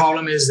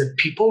problem is the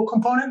people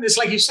component. It's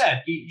like you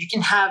said, you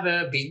can have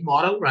a big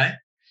model, right?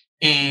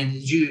 And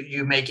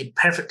you make it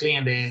perfectly,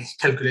 and the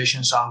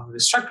calculations of the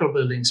structural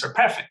buildings are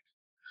perfect.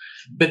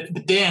 But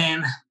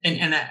then,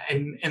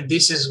 and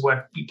this is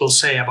what people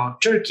say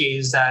about Turkey,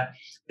 is that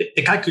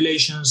the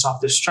calculations of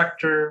the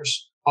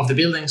structures of the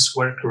buildings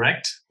were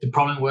correct. The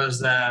problem was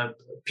that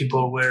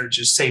people were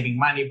just saving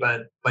money,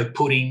 but by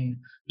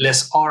putting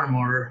less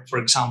armor, for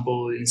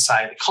example,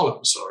 inside the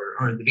columns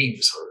or the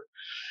beams, or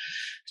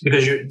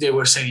because they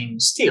were saving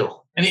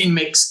steel. And it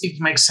makes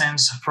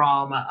sense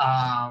from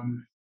a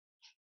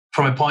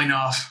point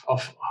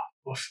of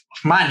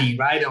money,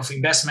 right? Of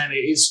investment.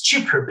 It's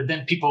cheaper, but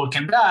then people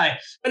can die.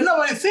 But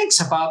nobody thinks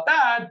about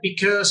that,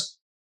 because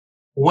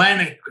when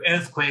an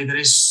earthquake that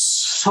is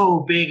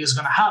so big is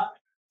going to happen,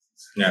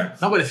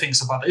 nobody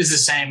thinks about it. It's the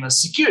same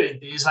as security.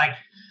 It's like,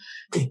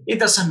 it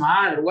doesn't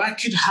matter what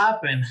could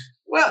happen.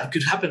 Well, it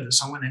could happen that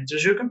someone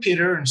enters your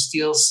computer and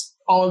steals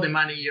all the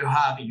money you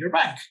have in your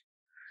bank,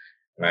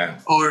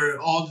 or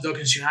all the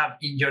tokens you have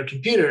in your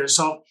computer.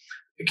 So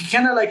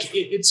kind of like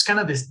it's kind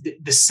of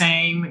the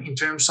same in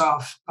terms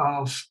of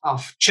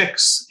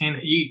checks and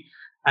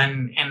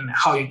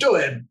how you do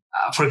it.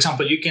 For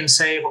example, you can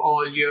save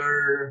all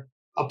your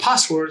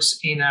passwords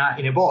in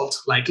a vault,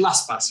 like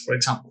LastPass, for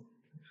example.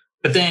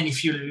 But then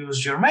if you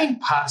use your main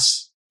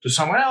pass to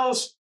someone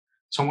else,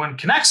 someone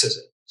can access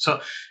it. So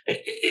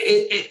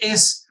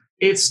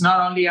it's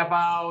not only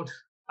about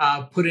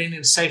putting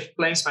in a safe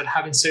place, but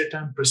having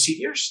certain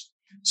procedures.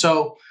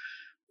 So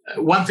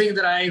one thing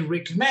that I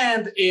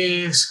recommend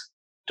is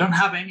don't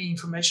have any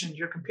information in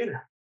your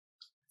computer.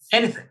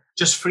 Anything.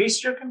 Just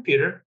freeze your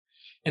computer,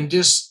 and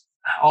just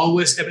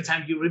always, every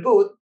time you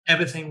reboot,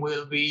 everything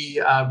will be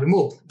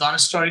removed. Don't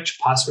storage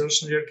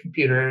passwords on your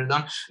computer.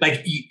 Don't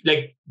like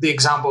the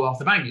example of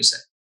the bank you said.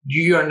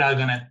 You are not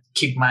gonna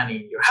keep money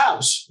in your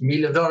house. $1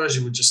 million,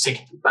 you would just take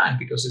it to the bank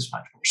because it's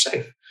much more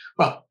safe.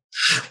 Well,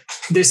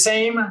 the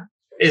same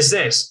is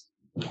this.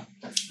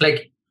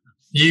 Like,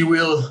 you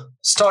will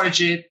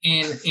storage it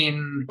in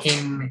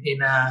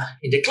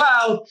the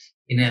cloud,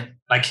 in a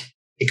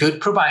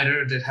good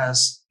provider that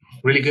has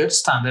really good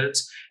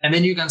standards, and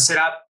then you can set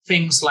up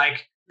things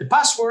like the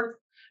password,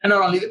 and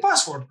not only the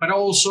password, but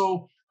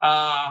also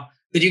that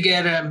you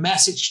get a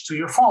message to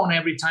your phone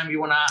every time you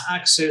want to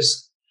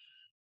access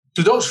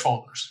to those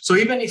folders. So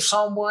even if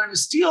someone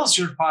steals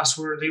your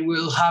password, they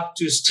will have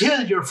to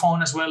steal your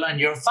phone as well, and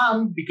your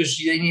thumb, because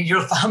they need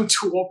your thumb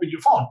to open your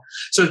phone.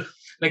 So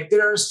like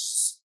there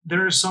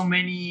are so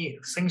many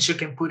things you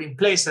can put in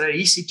place that are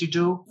easy to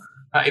do.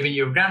 Even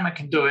your grandma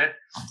can do it.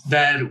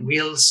 That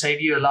will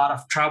save you a lot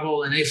of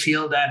trouble. And I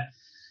feel that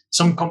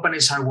some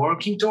companies are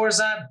working towards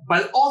that,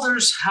 but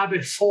others have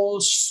a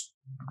false,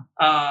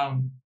 I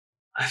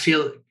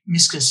feel,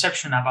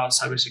 misconception about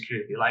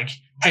cybersecurity. Like,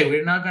 hey,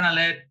 we're not going to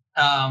let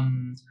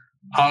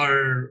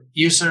our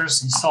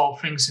users install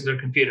things in their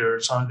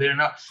computers, or they're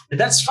not. And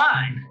that's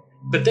fine.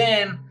 But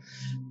then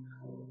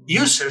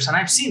users, and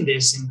I've seen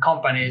this in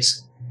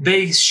companies,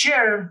 they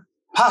share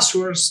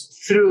passwords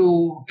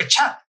through a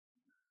chat.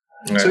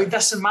 Yeah. So it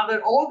doesn't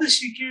matter all the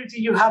security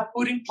you have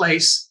put in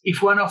place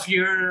if one of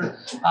your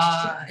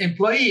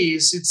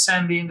employees is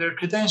sending their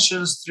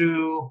credentials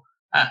through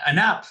an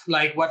app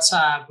like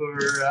WhatsApp or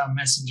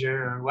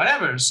Messenger or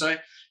whatever. So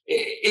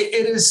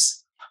it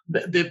is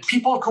the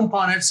people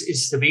components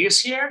is the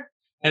biggest here,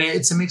 and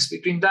it's a mix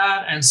between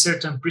that and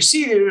certain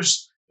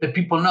procedures that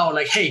people know,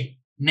 like, hey,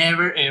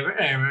 never, ever,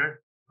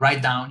 ever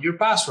write down your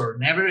password.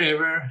 Never,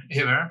 ever,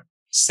 ever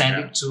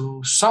send it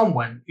to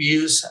someone.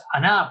 Use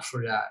an app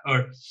for that,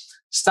 or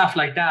stuff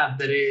like that.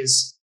 That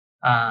is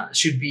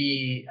should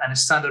be a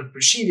standard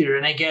procedure.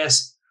 And I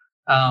guess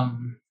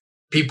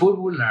people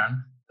will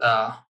learn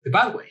the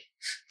bad way.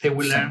 They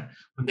will learn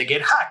when they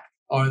get hacked,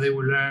 or they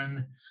will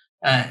learn,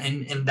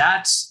 and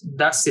that's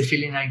the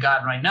feeling I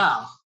got right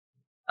now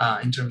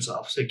in terms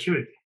of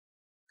security.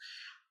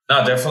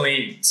 No,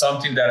 definitely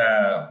something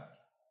that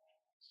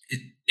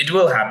it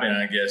will happen,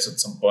 I guess, at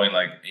some point,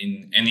 like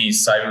in any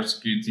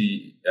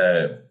cybersecurity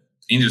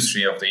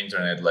industry of the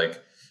internet.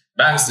 Like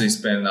banks, they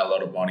spend a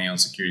lot of money on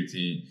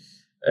security.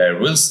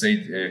 Real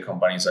estate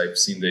companies, I've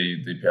seen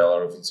they pay a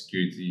lot of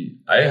security.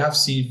 I have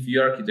seen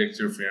few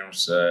architecture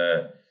firms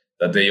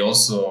that they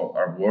also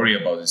are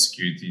worried about the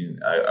security.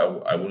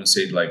 I wouldn't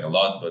say it like a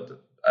lot, but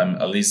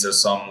at least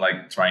there's some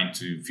like trying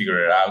to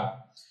figure it out.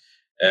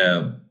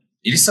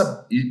 It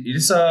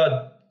is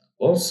a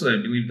also,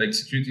 I believe, like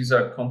security is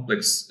a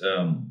complex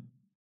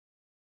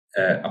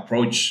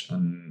approach.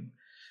 And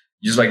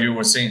just like you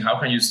were saying, how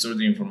can you store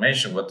the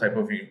information? What type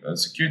of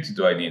security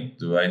do I need?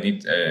 Do I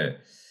need to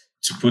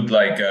put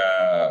like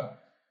a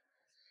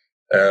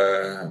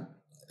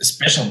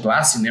special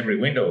glass in every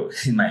window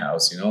in my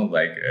house? You know,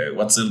 like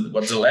what's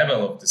the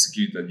level of the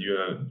security that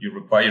you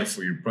require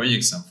for your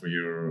projects and for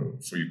your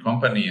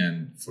company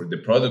and for the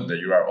product that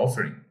you are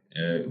offering?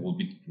 It will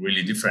be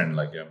really different.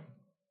 Like.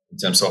 In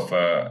terms of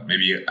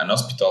maybe an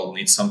hospital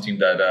needs something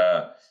that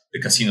the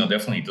casino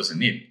definitely doesn't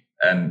need,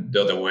 and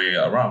the other way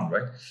around,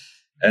 right?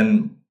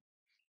 And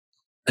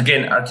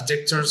again,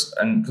 architects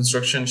and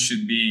construction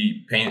should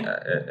be paying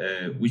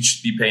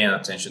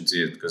attention to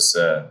it, because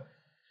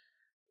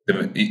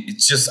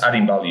it's just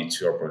adding value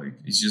to our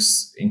product. It's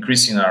just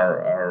increasing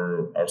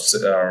our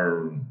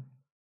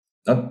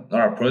not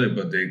our product,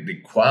 but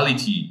the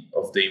quality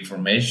of the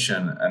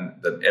information,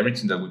 and that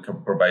everything that we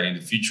can provide in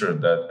the future,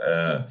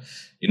 that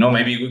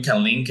maybe we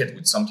can link it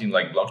with something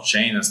like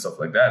blockchain and stuff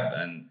like that,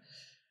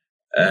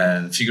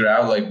 and figure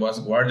out like what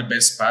are the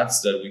best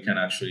paths that we can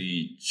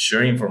actually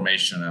share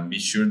information, and be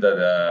sure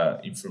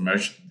that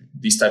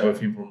this type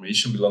of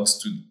information belongs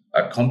to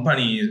a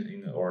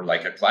company or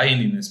like a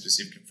client in a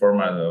specific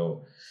format.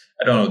 Or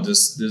I don't know,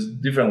 there's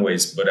different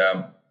ways, but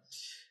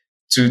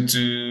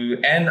to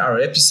end our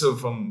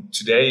episode from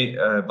today,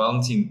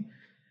 Valentin,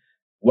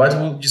 what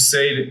would you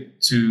say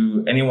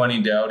to anyone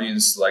in the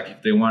audience, like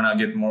if they want to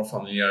get more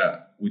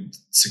familiar with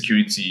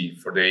security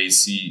for the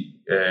AEC?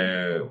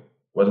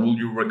 What would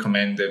you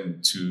recommend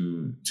them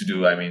to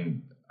do? I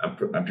mean, I'm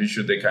pretty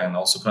sure they can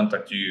also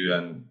contact you,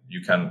 and you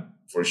can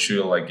for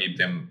sure like give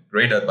them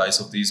great advice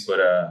of this. But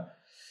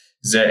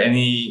is there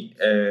any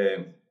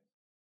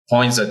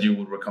points that you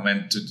would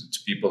recommend to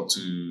people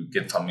to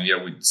get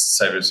familiar with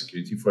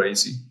cybersecurity for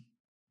AEC?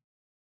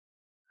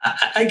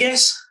 I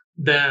guess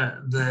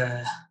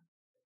the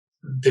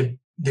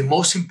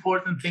most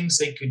important things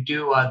they could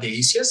do are the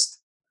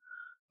easiest,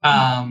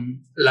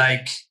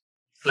 like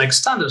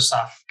standard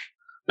stuff,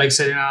 like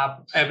setting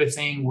up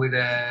everything with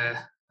a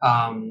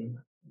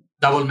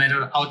double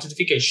method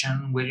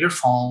authentication with your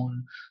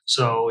phone.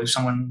 So if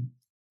someone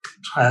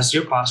has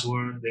your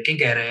password, they can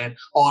get it,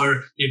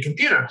 or your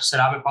computer. Set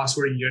up a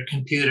password in your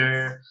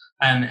computer,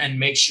 and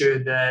make sure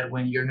that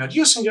when you're not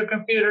using your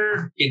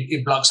computer,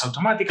 it blocks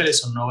automatically,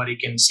 so nobody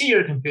can see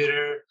your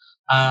computer.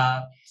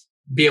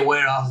 Be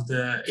aware of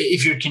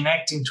if you're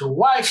connecting to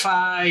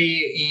Wi-Fi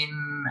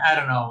in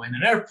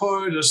an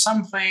airport or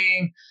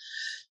something.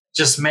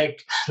 Just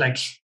make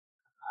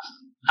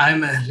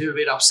I'm a little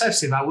bit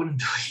obsessive. I wouldn't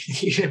do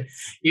it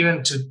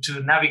even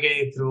to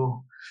navigate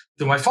through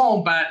my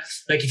phone, but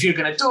like if you're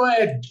gonna do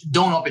it,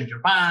 don't open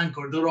your bank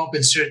or don't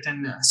open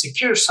certain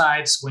secure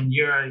sites when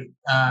you're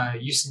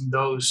using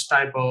those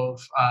type of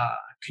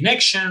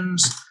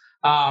connections.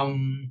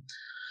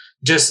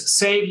 Just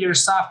save your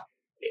stuff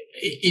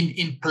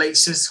in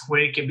places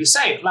where it can be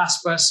saved.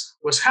 LastPass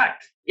was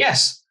hacked,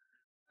 yes,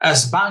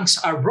 as banks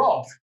are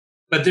robbed,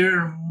 but there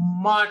are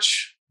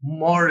much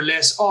more or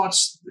less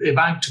odds a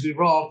bank to be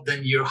robbed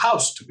than your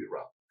house to be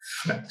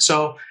robbed.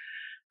 So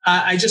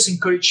I just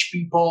encourage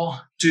people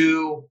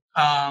to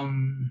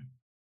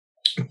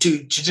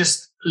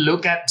just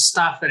look at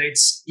stuff that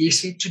it's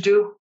easy to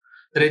do,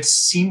 that it's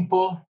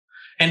simple,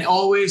 and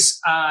always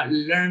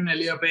learn a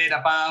little bit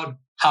about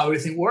how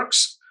everything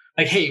works.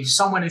 Like, hey, if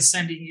someone is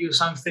sending you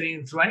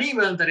something through an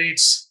email that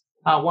it's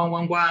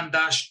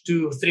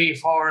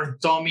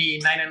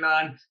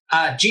 111-234tommy999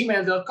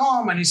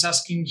 @gmail.com and is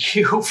asking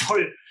you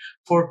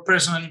for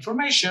personal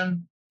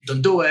information,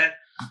 don't do it.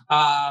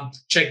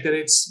 Check that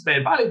it's a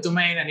valid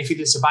domain, and if it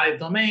is a valid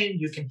domain,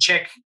 you can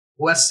check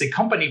what's the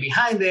company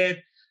behind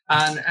it,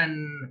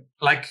 and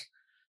like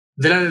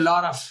there are a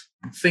lot of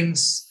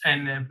things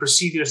and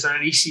procedures that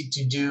are easy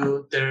to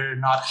do. They're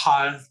not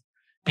hard,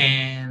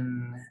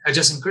 and I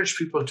just encourage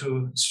people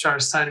to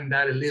start studying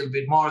that a little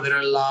bit more. There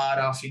are a lot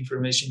of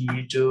information in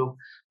YouTube,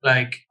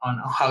 like on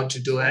how to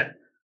do it,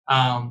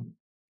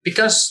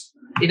 because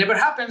it never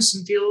happens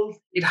until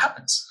it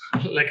happens,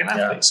 like an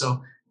athlete. Yeah. So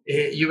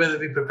you better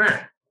be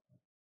prepared.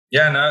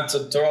 Yeah, no,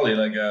 totally.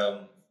 Like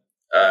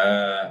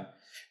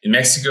in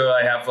Mexico,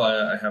 I have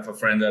a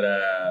friend that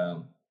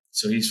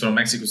so he's from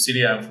Mexico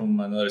City. I'm from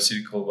another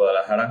city called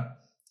Guadalajara,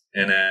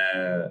 and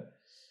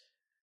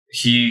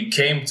he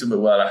came to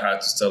Guadalajara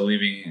to start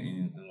living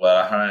in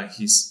Guadalajara.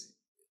 He's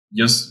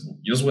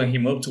just when he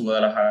moved to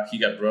Guadalajara, he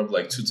got robbed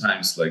like 2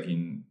 times, like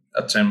in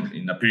a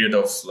period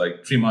of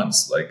like 3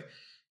 months. Like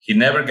he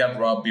never got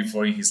robbed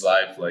before in his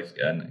life. Like,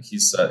 and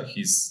he's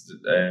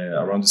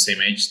around the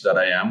same age that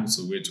I am.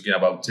 So we're talking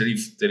about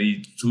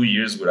 32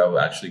 years without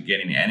actually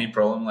getting any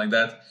problem like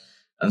that.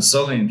 And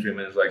suddenly in 3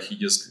 minutes, like he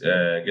just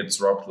gets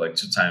robbed like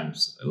 2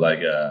 times,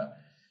 like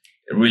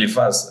really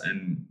fast.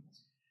 And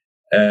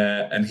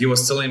he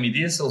was telling me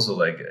this also,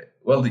 like,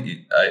 well,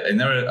 I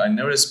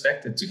never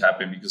expected to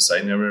happen, because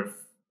I never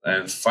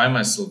find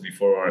myself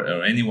before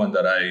or anyone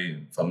that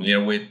I'm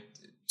familiar with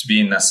to be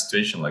in a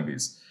situation like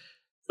this.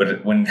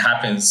 But when it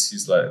happens,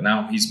 he's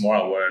more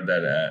aware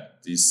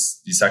that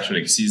this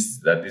actually exists,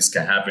 that this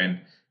can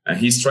happen. And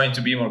he's trying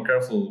to be more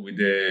careful with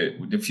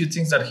the few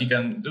things that he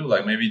can do,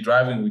 like maybe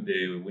driving with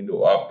the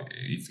window up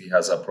if he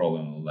has a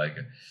problem, like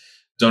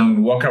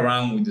don't walk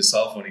around with the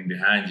cell phone in the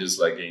hand, just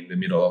like in the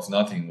middle of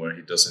nothing where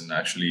he doesn't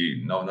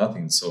actually know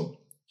nothing. So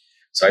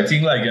I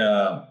think like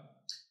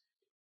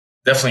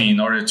definitely in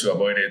order to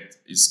avoid it,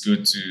 it's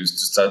good to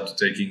start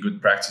taking good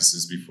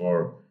practices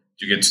before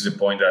you get to the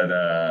point that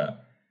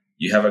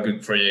you have a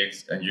good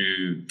project and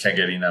you can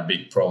get in a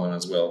big problem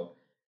as well.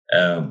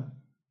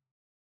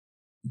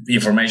 The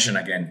information,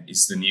 again,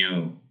 is the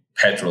new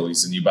petrol,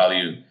 is the new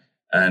value.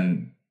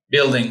 And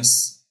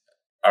buildings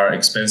are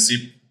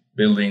expensive.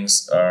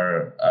 Buildings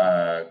are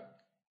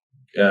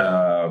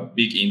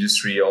big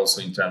industry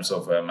also in terms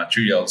of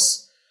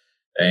materials,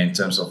 in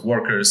terms of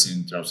workers,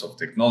 in terms of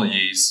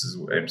technologies.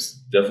 It's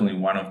definitely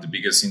one of the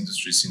biggest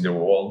industries in the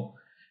world.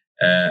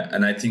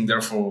 And I think,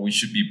 therefore, we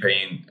should be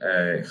paying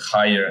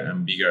higher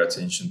and bigger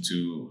attention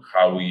to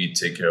how we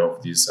take care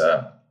of this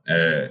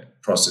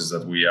process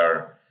that we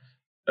are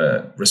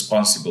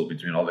responsible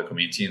between all the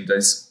community in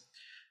this.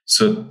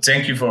 So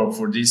thank you for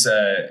these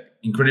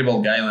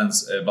incredible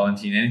guidelines,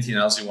 Valentin. Anything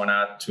else you want to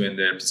add to end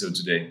the episode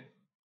today?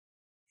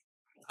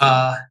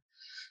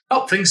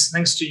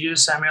 Thanks to you,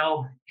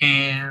 Samuel.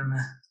 And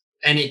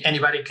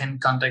anybody can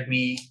contact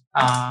me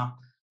at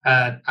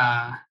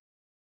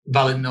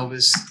Valid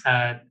Novus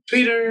at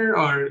Twitter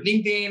or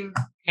LinkedIn,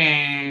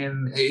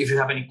 and if you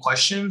have any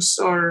questions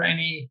or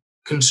any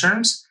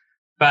concerns.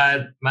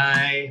 But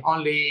my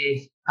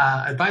only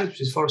advice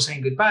before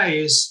saying goodbye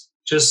is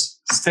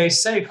just stay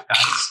safe,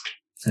 guys.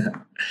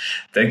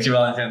 Thank you,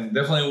 Valentin.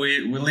 Definitely,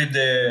 we leave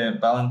the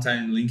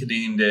Valentin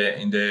LinkedIn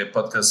in the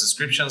podcast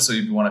description. So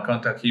if you want to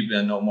contact him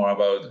and know more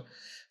about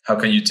how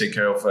can you take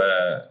care of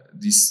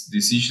these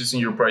issues in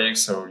your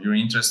projects, or you're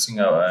interested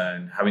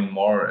in having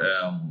more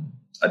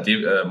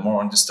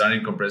more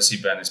understanding,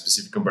 comprehensive, and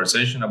specific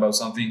conversation about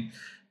something,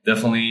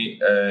 definitely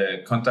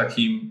contact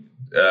him.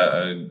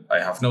 I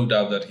have no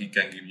doubt that he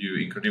can give you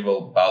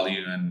incredible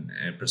value and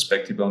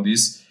perspective on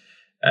this.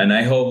 And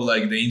I hope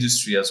like the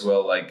industry as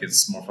well, like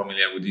it's more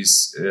familiar with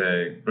this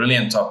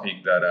brilliant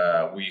topic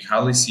that we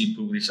hardly see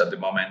published at the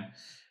moment.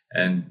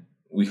 And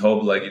we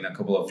hope like in a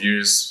couple of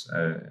years,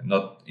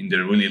 not in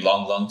the really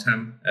long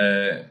term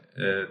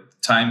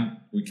time,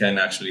 we can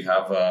actually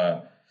have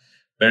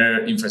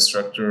better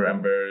infrastructure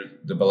and better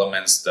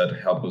developments that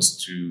help us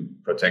to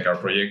protect our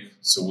project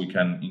so we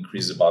can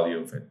increase the value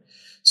of it.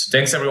 So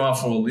thanks everyone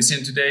for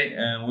listening today,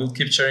 and we'll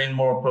keep sharing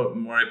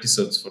more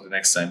episodes for the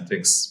next time.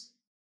 Thanks.